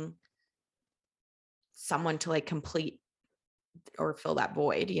seeking someone to like complete or fill that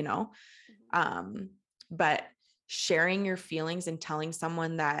void. Um, but sharing your feelings and telling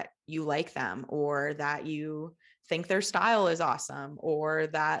someone that you like them, or that you think their style is awesome, or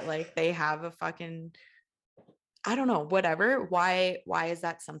that like they have a fucking I don't know, whatever. Why is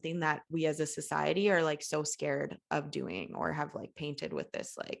that something that we as a society are like so scared of doing or have like painted with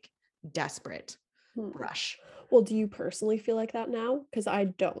this like desperate Hmm. brush? Well, do you personally feel like that now? Because I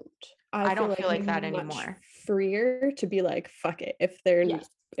don't. I I feel don't feel like like that I'm much anymore. freer to be like, fuck it. If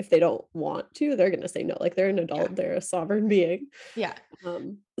they don't want to, they're gonna say no. Like they're an Yeah. adult, they're a sovereign being. Yeah.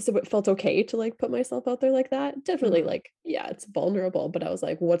 So it felt okay to like put myself out there like that. Definitely Mhm. like, yeah, it's vulnerable, but I was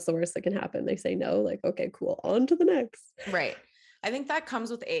like, what's the worst that can happen? They say no, like, okay, cool, on to the next. Right. I think that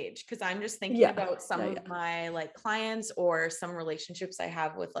comes with age because I'm just thinking Yeah. about some Yeah, of yeah. my like clients or some relationships I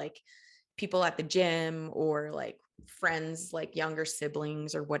have with like people at the gym or like friends, like younger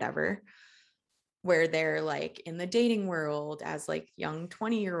siblings or whatever, where they're like in the dating world as like young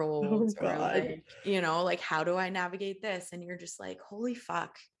 20-year Oh olds or God. like, you know, like how do I navigate this? And you're just like, holy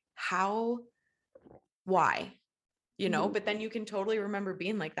fuck, how, why? You know, Mhm. but then you can totally remember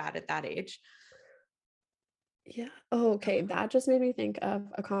being like that at that age. Yeah. Oh, okay. That just made me think of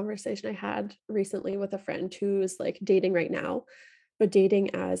a conversation I had recently with a friend who's like dating right now, but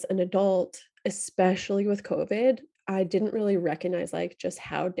dating as an adult, especially with COVID. I didn't really recognize like just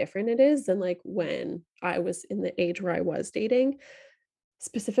how different it is than like when I was in the age where I was dating.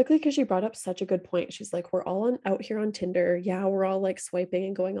 Specifically, because she brought up such a good point. She's like, we're all out here on Tinder. Yeah, we're all like swiping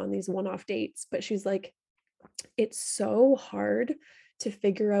and going on these one-off dates. But she's like, it's so hard to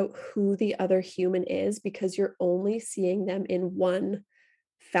figure out who the other human is because you're only seeing them in one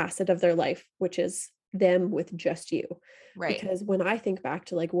facet of their life, which is them with just you. Right. Because when I think back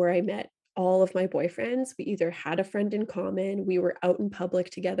to like where I met all of my boyfriends, we either had a friend in common, we were out in public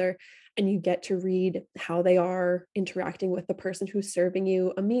together, and you get to read how they are interacting with the person who's serving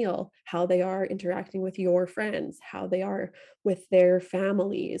you a meal, how they are interacting with your friends, how they are with their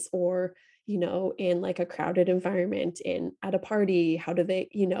families, or in like a crowded environment in at a party, how do they,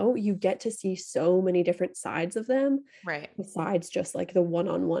 you get to see so many different sides of them Right. besides just like the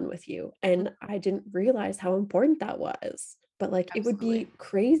one-on-one with you. Mm, And I didn't realize how important that was. But like it would absolutely. be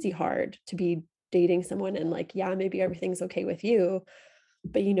crazy hard to be dating someone and like, yeah, maybe everything's okay with you,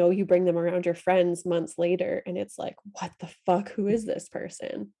 but you bring them around your friends months later and it's like, what the fuck? Who is this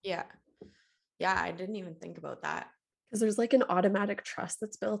person? Yeah. Yeah. I didn't even think about that. Because there's like an automatic trust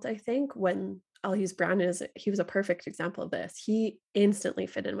that's built, I think, when I'll use Brandon as he was a perfect example of this. He instantly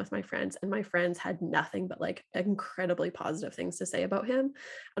fit in with my friends, and my friends had nothing but like incredibly positive things to say about him.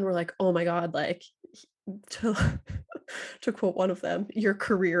 And we're like, oh my God, like to to quote one of them, you're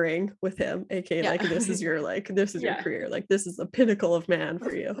careering with him, aka Yeah. like this is your Yeah. career, like this is the pinnacle of man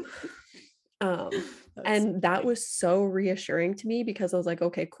for you. Um, That's so and that funny. was so reassuring to me because I was like,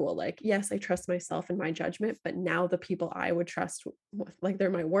 okay, cool. Like, yes, I trust myself and my judgment, but now the people I would trust with, like,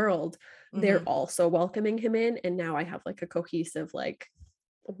 they're my world, they're Mhm. also welcoming him in. And now I have like a cohesive, like,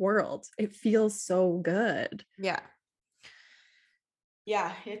 world. It feels so good. Yeah.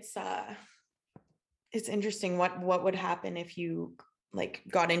 Yeah. It's interesting what would happen if you like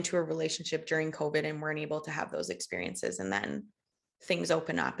got into a relationship during COVID and weren't able to have those experiences and then things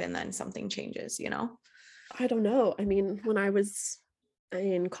open up and then something changes, you know? I don't know. I mean, when I was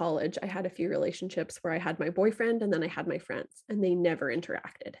in college, I had a few relationships where I had my boyfriend and then I had my friends, and they never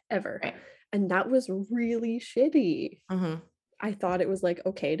interacted ever. Right. And that was really shitty. Hmm. I thought it was, like,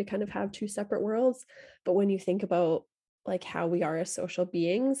 okay to kind of have 2 separate worlds, but when you think about, like, how we are as social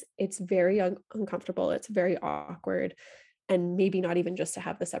beings, it's very uncomfortable, it's very awkward, and maybe not even just to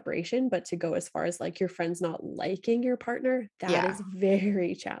have the separation, but to go as far as, like, your friends not liking your partner, that Yeah. is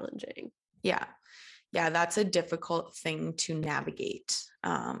very challenging. Yeah. Yeah. That's a difficult thing to navigate.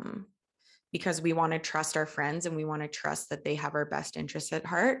 Because we want to trust our friends and we want to trust that they have our best interests at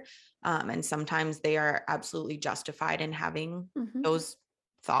heart. And sometimes they are absolutely justified in having Mhm. those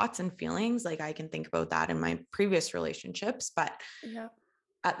thoughts and feelings. Like I can think about that in my previous relationships, but Yeah.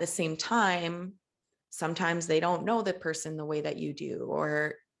 at the same time, sometimes they don't know the person the way that you do,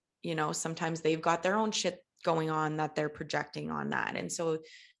 or, you know, sometimes they've got their own shit going on that they're projecting on that. And so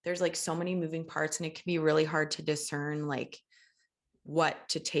there's like so many moving parts, and it can be really hard to discern like what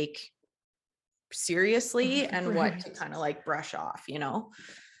to take seriously and what to Right. kind of like brush off, you know?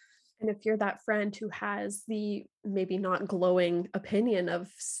 And if you're that friend who has the maybe not glowing opinion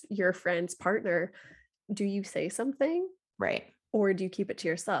of your friend's partner, do you say something Right. or do you keep it to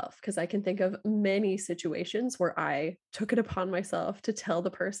yourself? Because I can think of many situations where I took it upon myself to tell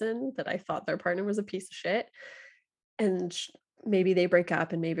the person that I thought their partner was a piece of shit. And maybe they break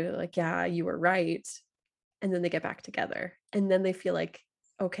up and maybe they're like, yeah, you were right. And then they get back together. And then they feel like,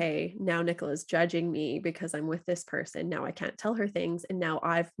 okay, now Nicola's judging me because I'm with this person. Now I can't tell her things. And now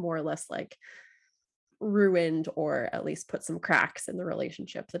I've more or less like ruined or at least put some cracks in the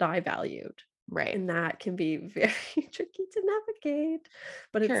relationship that I valued. Right. And that can be very tricky to navigate.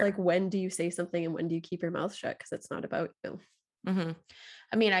 But it's like, Sure. when do you say something and when do you keep your mouth shut? Because it's not about you. hmm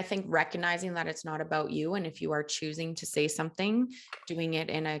I mean, I think recognizing that it's not about you, and if you are choosing to say something, doing it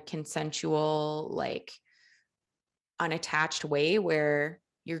in a consensual, like unattached way where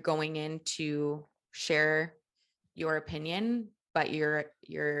you're going in to share your opinion, but you're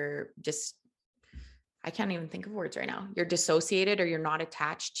just I can't even think of words right now. You're dissociated or you're not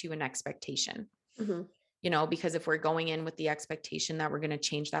attached to an expectation. Mhm. Because if we're going in with the expectation that we're going to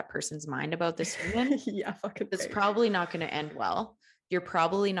change that person's mind about this human, Yeah, fucking it's right. probably not going to end well. You're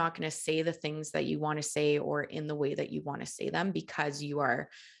probably not going to say the things that you want to say or in the way that you want to say them because you are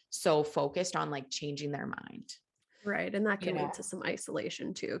so focused on like changing their mind, Right. And that you can lead know? to some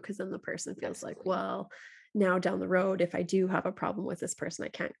isolation too, because then the person feels like, Definitely. well, now down the road, if I do have a problem with this person, I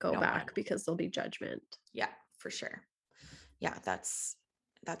can't go Don't want to. back because there'll be judgment. Yeah, for sure. Yeah, that's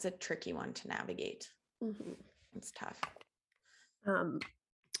a tricky one to navigate. Mhm. It's tough. Um,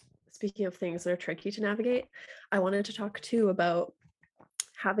 Speaking of things that are tricky to navigate, I wanted to talk too about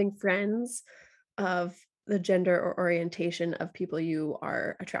having friends of the gender or orientation of people you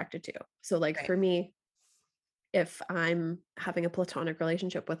are attracted to. So, like Right. for me, if I'm having a platonic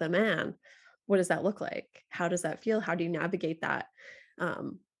relationship with a man, what does that look like? How does that feel? How do you navigate that?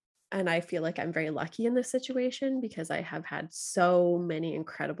 Um, and I feel like I'm very lucky in this situation because I have had so many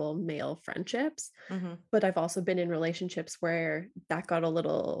incredible male friendships, hmm but I've also been in relationships where that got a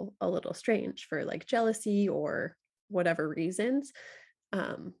little strange for like jealousy or whatever reasons.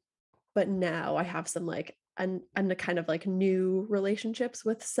 Um, but now I have some like and the kind of like new relationships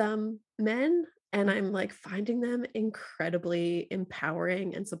with some men, and I'm like finding them incredibly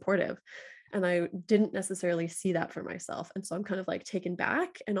empowering and supportive. And I didn't necessarily see that for myself. And so I'm kind of like taken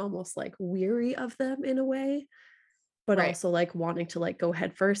back and almost like weary of them in a way, but Right. also like wanting to like go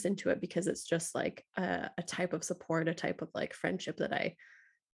head first into it because it's just like a type of support, a type of like friendship that I,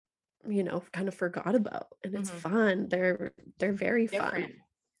 kind of forgot about. And it's hmm fun. They're very fun. Different.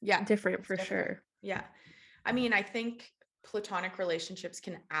 Yeah. Different It's for different. sure. Yeah. I mean, I think platonic relationships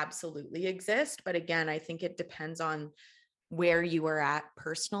can absolutely exist, but again, I think it depends on where you are at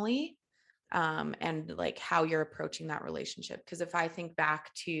personally, and like how you're approaching that relationship. Because if I think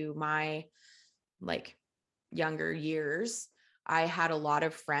back to my like younger years, I had a lot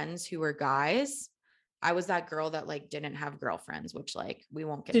of friends who were guys. I was that girl that like didn't have girlfriends, which like we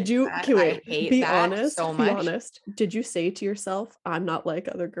won't get Did into you that. okay, I wait, hate that so be much. honest. Did you say to yourself, "I'm not like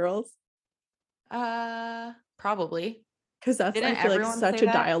other girls"? Probably. Because that's, I Didn't feel like, everyone such say a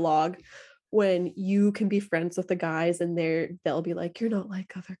that? dialogue when you can be friends with the guys and they'll be like, "You're not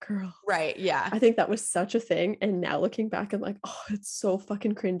like other girls." Right. Yeah. I think that was such a thing, and now looking back, I'm like, "Oh, it's so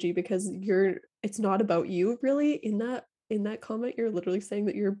fucking cringy," because it's not about you really in that comment. You're literally saying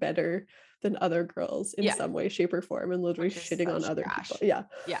that you're better than other girls in Yeah. some way, shape, or form, and literally Which is shitting on such other people. trash. Yeah. Yeah.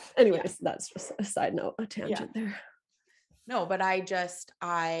 Yeah. Anyways, that's just a side note, a Yeah. tangent there. No, but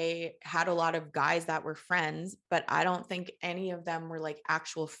I had a lot of guys that were friends, but I don't think any of them were like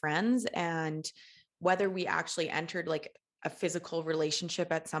actual friends. And whether we actually entered like a physical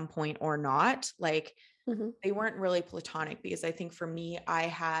relationship at some point or not, like Mhm. they weren't really platonic because I think for me,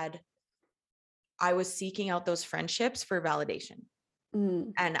 I was seeking out those friendships for validation.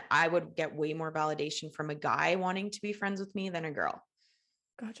 Mm, And I would get way more validation from a guy wanting to be friends with me than a girl,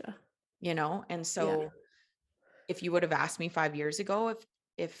 gotcha. And Yeah. so if you would have asked me 5 years ago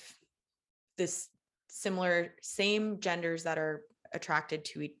if this similar same genders that are attracted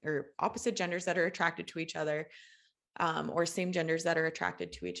to or opposite genders that are attracted to each other, or same genders that are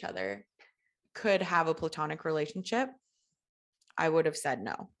attracted to each other could have a platonic relationship, I would have said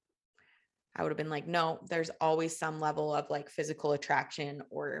no. I would have been like, no, there's always some level of like physical attraction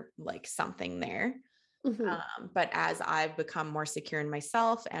or like something there. Mhm. But as I've become more secure in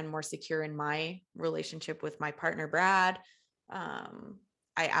myself and more secure in my relationship with my partner, Brad, um,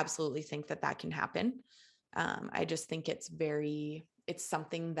 I absolutely think that that can happen. I just think it's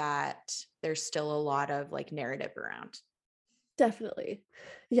something that there's still a lot of like narrative around. Definitely.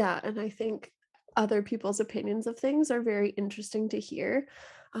 Yeah, and I think other people's opinions of things are very interesting to hear.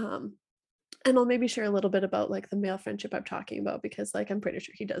 Um, and I'll maybe share a little bit about like the male friendship I'm talking about because like I'm pretty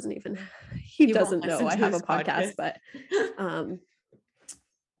sure he doesn't even he He won't doesn't know listen I to have a this podcast, podcast. but um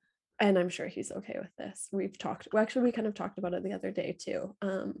and I'm sure he's okay with this. Actually we kind of talked about it the other day too.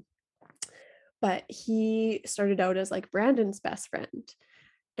 But he started out as like Brandon's best friend.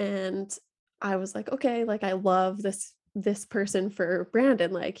 And I was like, okay, like I love this person for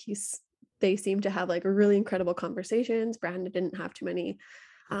Brandon. Like they seem to have like really incredible conversations. Brandon didn't have too many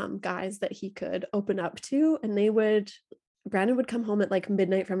guys that he could open up to, and they would Brandon would come home at like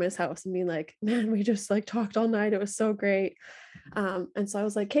midnight from his house and be like, man, we just like talked all night. It was so great. And so I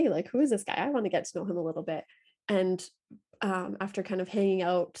was like, hey, like, who is this guy? I want to get to know him a little bit. And after kind of hanging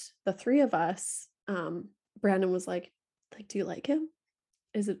out, the three of us, Brandon was like, do you like him?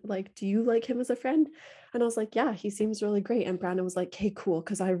 Is it like, do you like him as a friend? And I was like, yeah, he seems really great. And Brandon was like, hey, cool,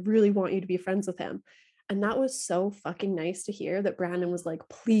 because I really want you to be friends with him. And that was so fucking nice to hear that Brandon was like,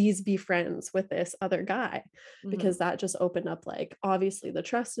 please be friends with this other guy, Mhm. because that just opened up, like, obviously the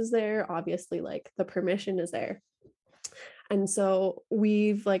trust is there, obviously, like, the permission is there. And so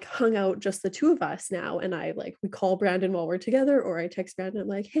we've like hung out just the two of us now. And I like, we call Brandon while we're together, or I text Brandon,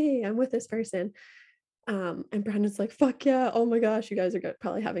 like, hey, I'm with this person. And Brandon's like, fuck yeah, oh my gosh, you guys are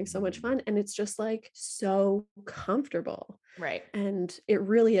probably having so much fun. And it's just like so comfortable. Right. And it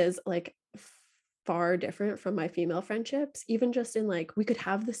really is like far different from my female friendships, even just in like, we could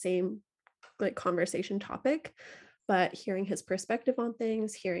have the same like conversation topic, but hearing his perspective on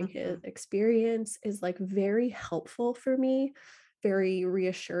things, hearing his Mhm. experience is like very helpful for me, very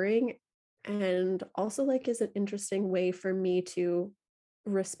reassuring, and also like is an interesting way for me to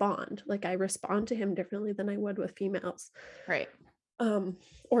respond. Like I respond to him differently than I would with females, Right. um,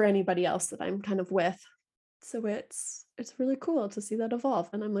 or anybody else that I'm kind of with. So it's really cool to see that evolve,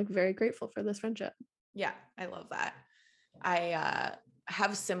 and I'm like very grateful for this friendship. Yeah, I love that. I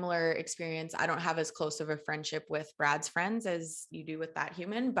have similar experience. I don't have as close of a friendship with Brad's friends as you do with that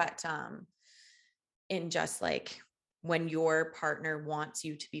human, but in just like when your partner wants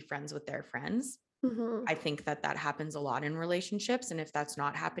you to be friends with their friends, Mhm. I think that that happens a lot in relationships. And if that's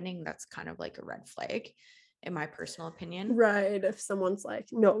not happening, that's kind of like a red flag, in my personal opinion. Right. If someone's like,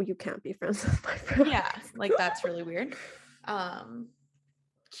 no, you can't be friends with my friend. Yeah, like that's really weird. Um,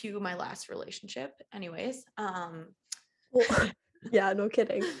 cue my last relationship. Anyways, Well, yeah, no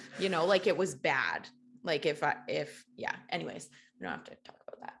kidding. you know, like it was bad. Like if yeah, anyways, we don't have to talk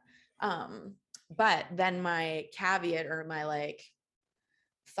about that. But then my caveat or my like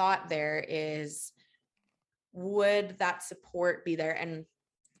thought there is, would that support be there? And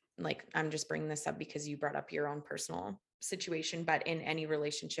like, I'm just bringing this up because you brought up your own personal situation, but in any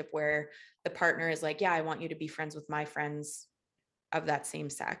relationship where the partner is like, yeah, I want you to be friends with my friends of that same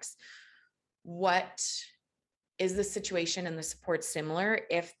sex, what is the situation and the support similar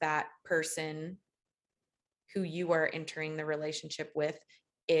if that person who you are entering the relationship with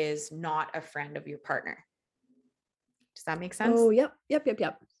is not a friend of your partner? Does that make sense? Oh, yep, yep, yep,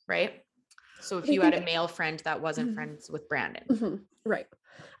 yep. Right. So But if I you had think a male friend that wasn't friends with Brandon. right.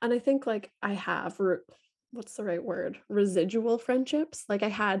 And I think like I have what's the right word? Residual friendships. Like I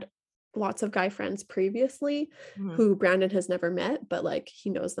had lots of guy friends previously Mhm. who Brandon has never met, but like he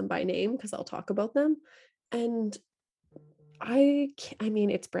knows them by name because I'll talk about them. And I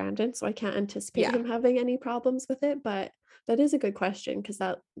mean, it's Brandon, so I can't anticipate Yeah. him having any problems with it, but that is a good question because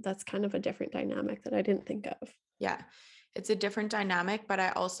that's kind of a different dynamic that I didn't think of. Yeah. It's a different dynamic, but I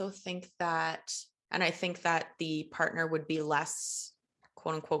also think that, and I think that the partner would be less,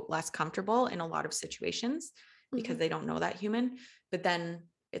 quote unquote, less comfortable in a lot of situations because Mhm. they don't know that human. But then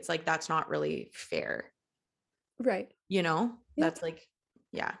it's like, that's not really fair, Right. you know? Yep. That's like,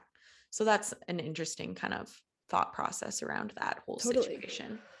 yeah. So that's an interesting kind of thought process around that whole Totally.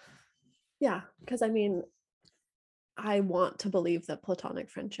 situation. Yeah, because I mean, I want to believe that platonic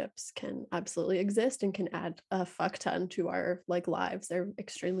friendships can absolutely exist and can add a fuck ton to our like lives. They're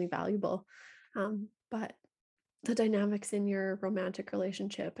extremely valuable. But the dynamics in your romantic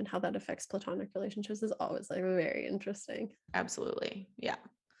relationship and how that affects platonic relationships is always like very interesting. Absolutely. Yeah.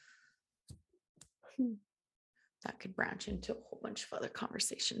 Hmm. That could branch into a whole bunch of other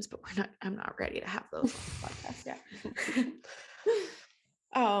conversations, but I'm not ready to have those on the podcast yet.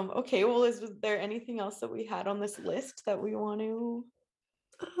 Okay, well, is there anything else that we had on this list that we want to?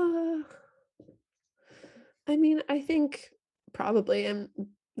 Uh, I mean, I think probably, and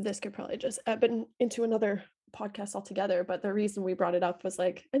this could probably just ebb into another podcast altogether, but the reason we brought it up was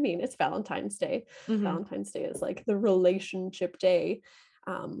like, I mean, it's Valentine's Day. Mhm. Valentine's Day is like the relationship day.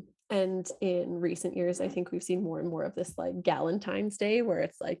 And in recent years, I think we've seen more and more of this like Galentine's Day, where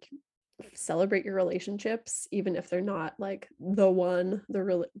it's like celebrate your relationships, even if they're not like the one, the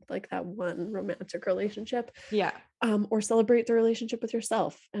real like that one romantic relationship, Yeah, or celebrate the relationship with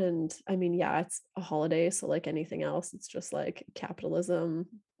yourself. And I mean, yeah, it's a holiday, so like anything else, it's just like capitalism,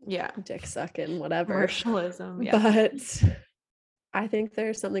 yeah. dick sucking, whatever. Commercialism, yeah. But I think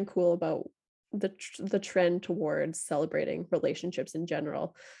there's something cool about the trend towards celebrating relationships in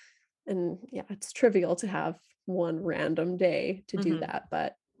general. And yeah, it's trivial to have one random day to do Mhm. that,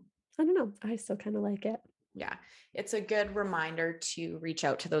 but I don't know, I still kind of like it. Yeah. It's a good reminder to reach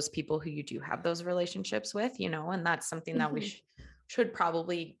out to those people who you do have those relationships with, and that's something that we Mhm, should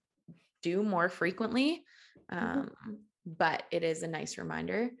probably do more frequently. mhm. But it is a nice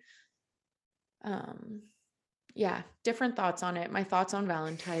reminder. Um, yeah, different thoughts on it. My thoughts on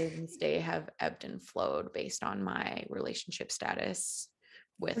Valentine's Day have ebbed and flowed based on my relationship status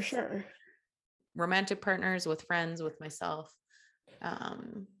For with sure. romantic partners, with friends, with myself.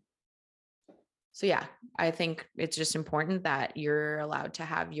 Um, so yeah, I think it's just important that you're allowed to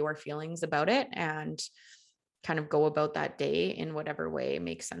have your feelings about it and kind of go about that day in whatever way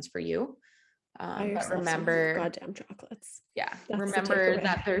makes sense for you. Buy But yourself some remember, goddamn chocolates. yeah, That's the remember takeaway.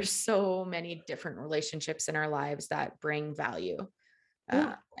 that there's so many different relationships in our lives that bring value.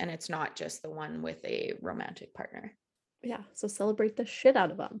 Yeah. And it's not just the one with a romantic partner. Yeah. So celebrate the shit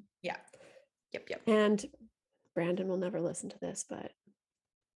out of them. Yeah. Yep. Yep. And Brandon will never listen to this, but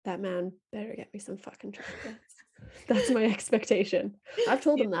that man better get me some fucking chocolates. That's my expectation. I've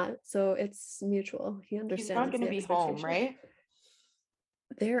told He's, him that, so it's mutual. He he's not understands going to the be home, expectation. right?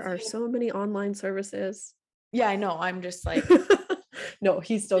 There are so many online services. Yeah, I know. I'm just like, No,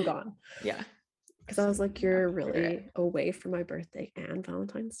 he's still gone. yeah. Because I was like, Have you're to figure it. really away for my birthday and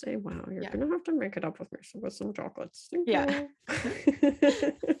Valentine's Day. Wow, you're Yeah. gonna have to make it up with me with some chocolates. Thank Yeah.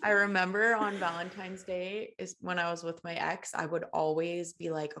 you. I remember on Valentine's Day is when I was with my ex, I would always be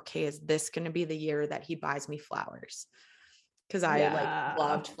like, okay, is this going to be the year that he buys me flowers? Because I like Yeah.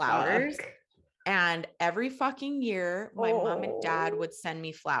 loved flowers. Fuck. And every fucking year, my mom and dad Oh. would send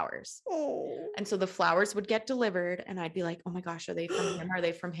me flowers. Oh. And so the flowers would get delivered, and I'd be like, oh my gosh, are they from him? Are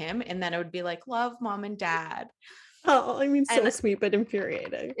they from him? And then it would be like, love, mom and dad. Oh, I mean, so And sweet, but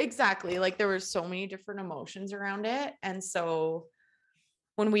infuriating. exactly, like there were so many different emotions around it. And so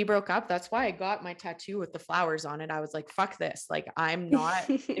when we broke up, that's why I got my tattoo with the flowers on it. I was like, fuck this. Like, I'm not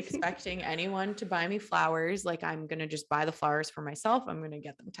expecting anyone to buy me flowers. Like, I'm going to just buy the flowers for myself. I'm going to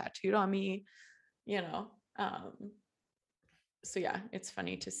get them tattooed on me, you know? So yeah, it's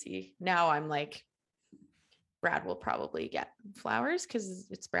funny to see. Now I'm like, Brad will probably get flowers because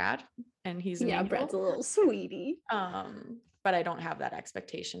it's Brad and he's an Yeah, angel. Brad's a little sweetie. But I don't have that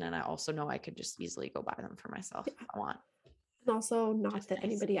expectation. And I also know I could just easily go buy them for myself if I want. And also, not Just that nice.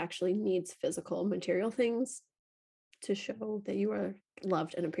 anybody actually needs physical material things to show that you are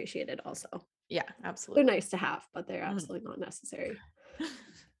loved and appreciated, also. Yeah, They're absolutely. nice to have, but they're absolutely not necessary. What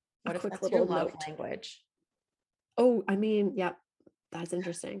A if quick that's your little love note. language? Oh, I mean, yep, that's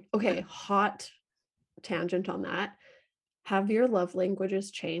interesting. Okay, hot tangent on that. Have your love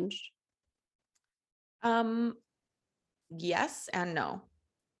languages changed? Yes and no.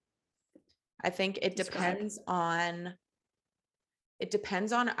 I think it Describe.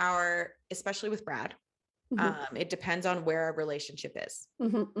 depends on our, especially with Brad. It depends on where our relationship is,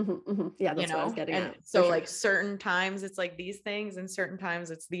 Yeah, that's what I was getting and at. so like certain times it's like these things and certain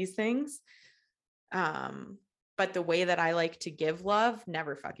times it's these things. But the way that I like to give love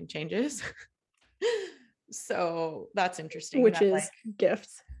never fucking changes. So that's interesting. Which that, is like,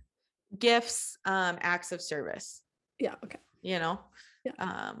 gifts. gifts, acts of service, Yeah, okay. Yeah.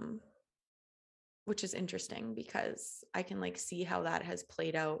 Yeah. Which is interesting because I can like see how that has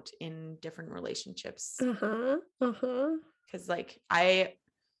played out in different relationships. Because like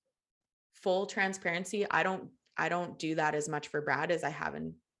full transparency, I don't do that as much for Brad as I have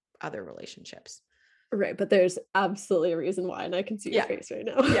in other relationships. Right, but there's absolutely a reason why, and I can see your face right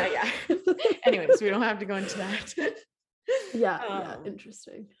now. Yeah. Anyways, we don't have to go into that. Yeah,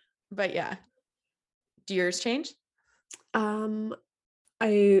 interesting. But yeah. Do yours change?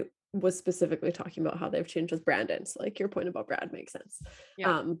 I was specifically talking about how they've changed with Brandon. So like your point about Brad makes sense.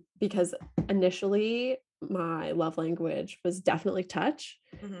 Yeah. Because initially my love language was definitely touch.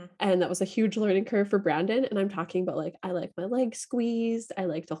 And that was a huge learning curve for Brandon. And I'm talking about like I like my legs squeezed, I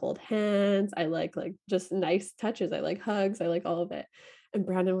like to hold hands, I like just nice touches, I like hugs, I like all of it. And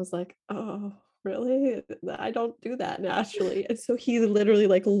Brandon was like, oh, really? I don't do that naturally. And so he literally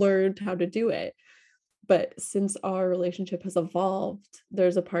like learned how to do it. But since our relationship has evolved,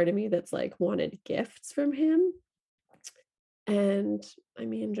 there's a part of me that's like wanted gifts from him. And I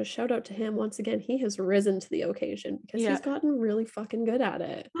mean, just shout out to him once again. He has risen to the occasion because he's gotten really fucking good at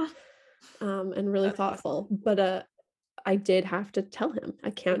it. And really That's thoughtful. awesome. But I did have to tell him.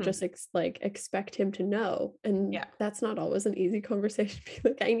 I can't just expect him to know. And that's not always an easy conversation. Be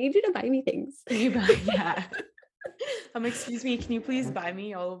like, I need you to buy me things. Yeah. Excuse me, can you please buy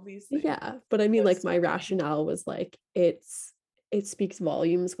me all of these things? Yeah, but I mean, like my rationale was like, it's it speaks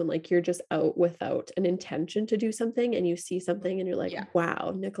volumes when like you're just out without an intention to do something and you see something and you're like, Yeah.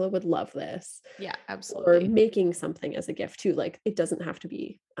 wow, Nicola would love this. Yeah, Or absolutely. making something as a gift too. Like it doesn't have to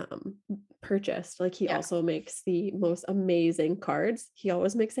be purchased. Like he Yeah. also makes the most amazing cards. He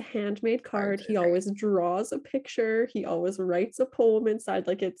always makes a handmade card. Cards are He great. always draws a picture. He always writes a poem inside.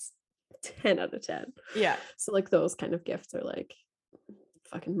 Like it's 10 out of 10. Yeah. So like those kind of gifts are like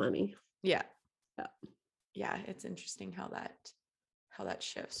fucking money. Yeah. Yeah. Yeah. It's interesting how that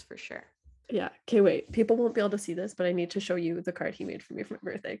shifts for sure. Yeah. Okay, wait. People won't be able to see this, but I need to show you the card he made for me for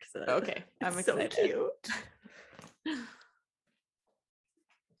my birthday. Okay. I'm It's so excited. cute.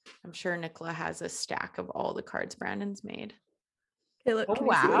 I'm sure Nicola has a stack of all the cards Brandon's made. Okay, look, Oh, can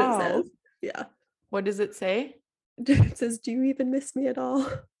you see what it wow. says? Yeah. What does it say? It says, "Do you even miss me at all?"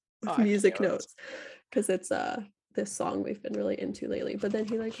 With Oh, music cute. notes. Because it's this song we've been really into lately. But then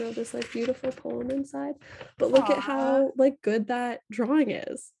he like wrote this like beautiful poem inside. But look at Aw. how like good that drawing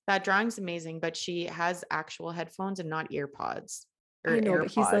is. That drawing's amazing, but she has actual headphones and not ear pods. Or I know, but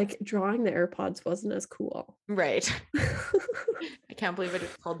he's AirPods. like drawing the AirPods wasn't as cool. Right. I can't believe it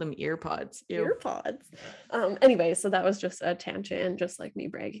called them ear pods. Ew. AirPods. Anyway, so that was just a tangent and just like me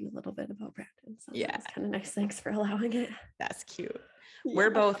bragging a little bit about Brandon. So Yeah. it's kind of nice. Thanks for allowing it. That's cute. We're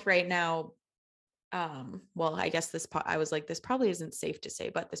Yeah. both right now. Well, I guess I was like, this probably isn't safe to say,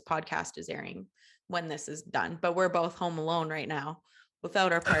 but this podcast is airing when this is done. But we're both home alone right now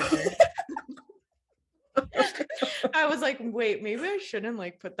without our partner. I was like, wait, maybe I shouldn't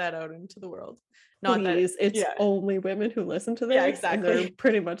like put that out into the world. Not Please, that, it's yeah. only women who listen to this. Yeah, And exactly. they're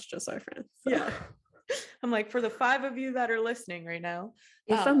pretty much just our friends. So. Yeah. I'm like, for the 5 of you that are listening right now.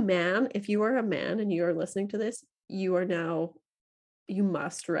 If you are a man and you are listening to this, you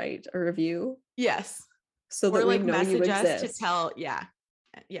must write a review. Yes. So or that like we know you message us exist. to tell. Yeah.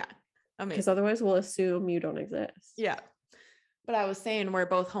 Yeah. Because Amazing. otherwise we'll assume you don't exist. Yeah. But I was saying we're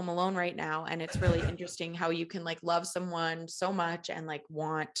both home alone right now. And it's really interesting how you can like love someone so much and like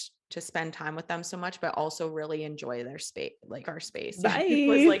want to spend time with them so much, but also really enjoy their space, like our space. Bye. It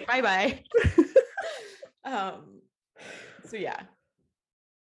was like, bye-bye. So yeah.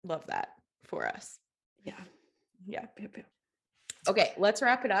 Love that for us. Yeah. Yeah. Yep. Okay, let's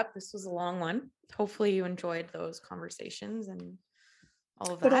wrap it up. This was a long one. Hopefully you enjoyed those conversations and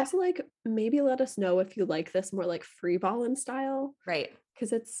all of that. But also like maybe let us know if you like this more like free balling style. Right.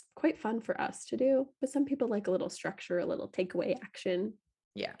 Because it's quite fun for us to do. But some people like a little structure, a little takeaway action.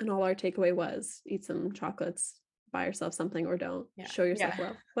 Yeah. And all our takeaway was eat some chocolates, buy yourself something or don't. Yeah. Show yourself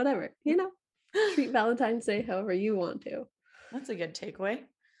love. Whatever. Treat Valentine's Day however you want to. That's a good takeaway.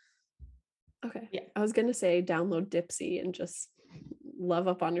 Okay. Yeah. I was gonna say download Dipsy and just love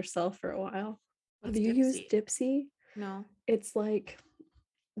up on yourself for a while. What's Have you used Dipsy? No. It's like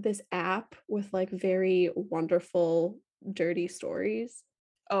this app with like very wonderful, dirty stories.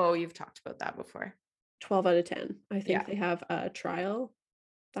 Oh, you've talked about that before. 12 out of 10. I think Yeah. they have a trial.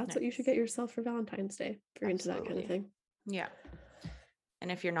 That's what you should Nice. get yourself for Valentine's Day if you're into that kind of Absolutely. thing. Yeah.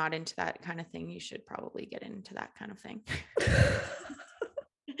 And if you're not into that kind of thing, you should probably get into that kind of thing.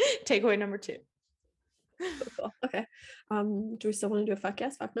 Takeaway number 2. Cool. Okay. Do we still want to do a fuck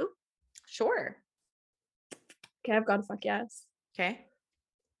yes, fuck no? Sure. Okay, I've got a fuck yes. Okay.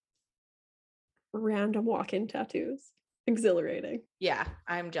 Random walk-in tattoos. Exhilarating. Yeah,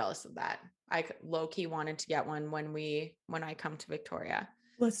 I'm jealous of that. I low-key wanted to get one when I come to Victoria.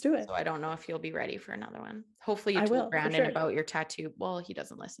 Let's do it. So I don't know if you'll be ready for another one. Hopefully you I will, told for Brandon sure. about your tattoo. Well, he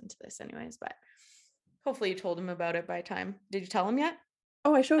doesn't listen to this anyways, but hopefully you told him about it by time. Did you tell him yet?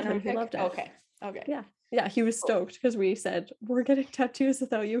 Oh, I showed And him. He pick? loved it. Okay. Yeah. Yeah, he was stoked because we said, we're getting tattoos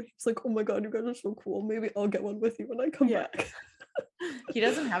without you. He's like, oh my God, you guys are so cool. Maybe I'll get one with you when I come back. He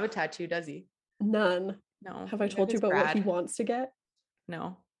doesn't have a tattoo, does he? None. No. Have I told you about what he wants to get?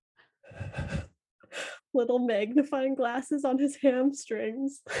 No. Little magnifying glasses on his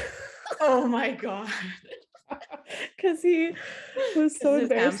hamstrings. Oh my God. Because he was so His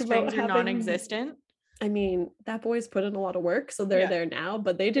embarrassed about hamstrings are having non-existent. I mean, that boy's put in a lot of work, so they're there now,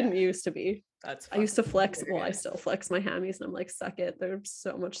 but they didn't used to be. That's I used to fucking flex. Well, I hilarious. still flex my hammies, and I'm like, suck it. They're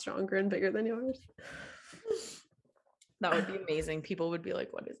so much stronger and bigger than yours. That would be amazing. People would be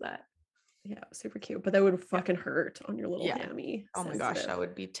like, what is that? Yeah, super cute. But that would fucking hurt on your little Yeah. hammy. Oh my gosh, that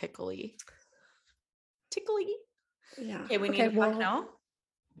would be tickly. Yeah. Okay, we need to fuck no.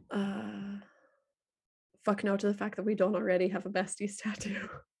 Fuck no to the fact that we don't already have a besties tattoo.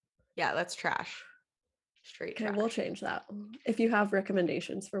 Yeah, that's trash. Straight Okay, trash. we'll change that. If you have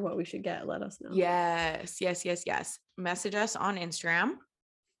recommendations for what we should get, let us know. Yes. Message us on Instagram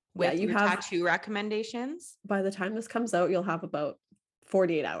with you your have tattoo recommendations. By the time this comes out, you'll have about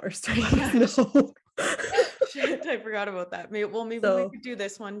 48 hours to let us know. I forgot about that. Maybe we So- could do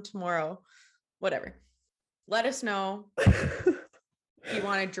this one tomorrow. Whatever. Let us know. If you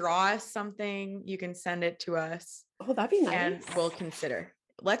want to draw us something, you can send it to us Oh, that'd be nice. and we'll consider.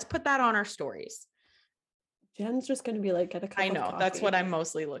 Let's put that on our stories. Jen's just gonna be like, get a cup I of know. That's coffee. what I'm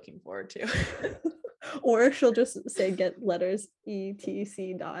mostly looking forward to. Or she'll just say get letters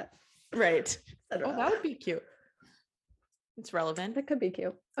etc. dot. Right. etc. Oh, that would be cute. It's relevant. That could be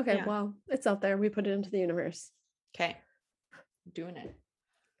cute. Okay, Yeah. well, it's out there. We put it into the universe. Okay. Doing it.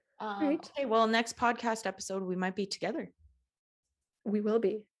 Right. Okay, well, next podcast episode, we might be together. We will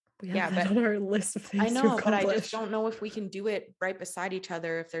be. We have Yeah, that but on our list of things I to know, but I accomplish. just don't know if we can do it right beside each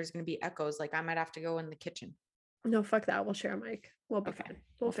other if there's going to be echoes. Like I might have to go in the kitchen. No, fuck that. We'll share a mic. We'll be Okay. fine.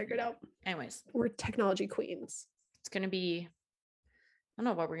 We'll figure it out. Anyways, We're technology queens. it's going to be, I don't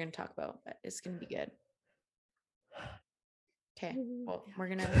know what we're going to talk about, but it's going to be good. Okay. Well, Yeah. we're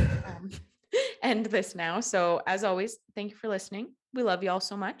going to end this now. So as always, thank you for listening. We love you all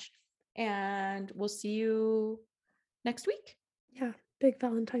so much. And we'll see you next week. Yeah. Big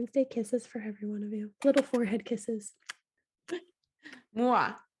Valentine's Day kisses for every one of you. Little forehead kisses.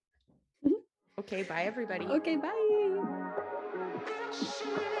 Mwah. Okay. Bye, everybody. Okay, bye.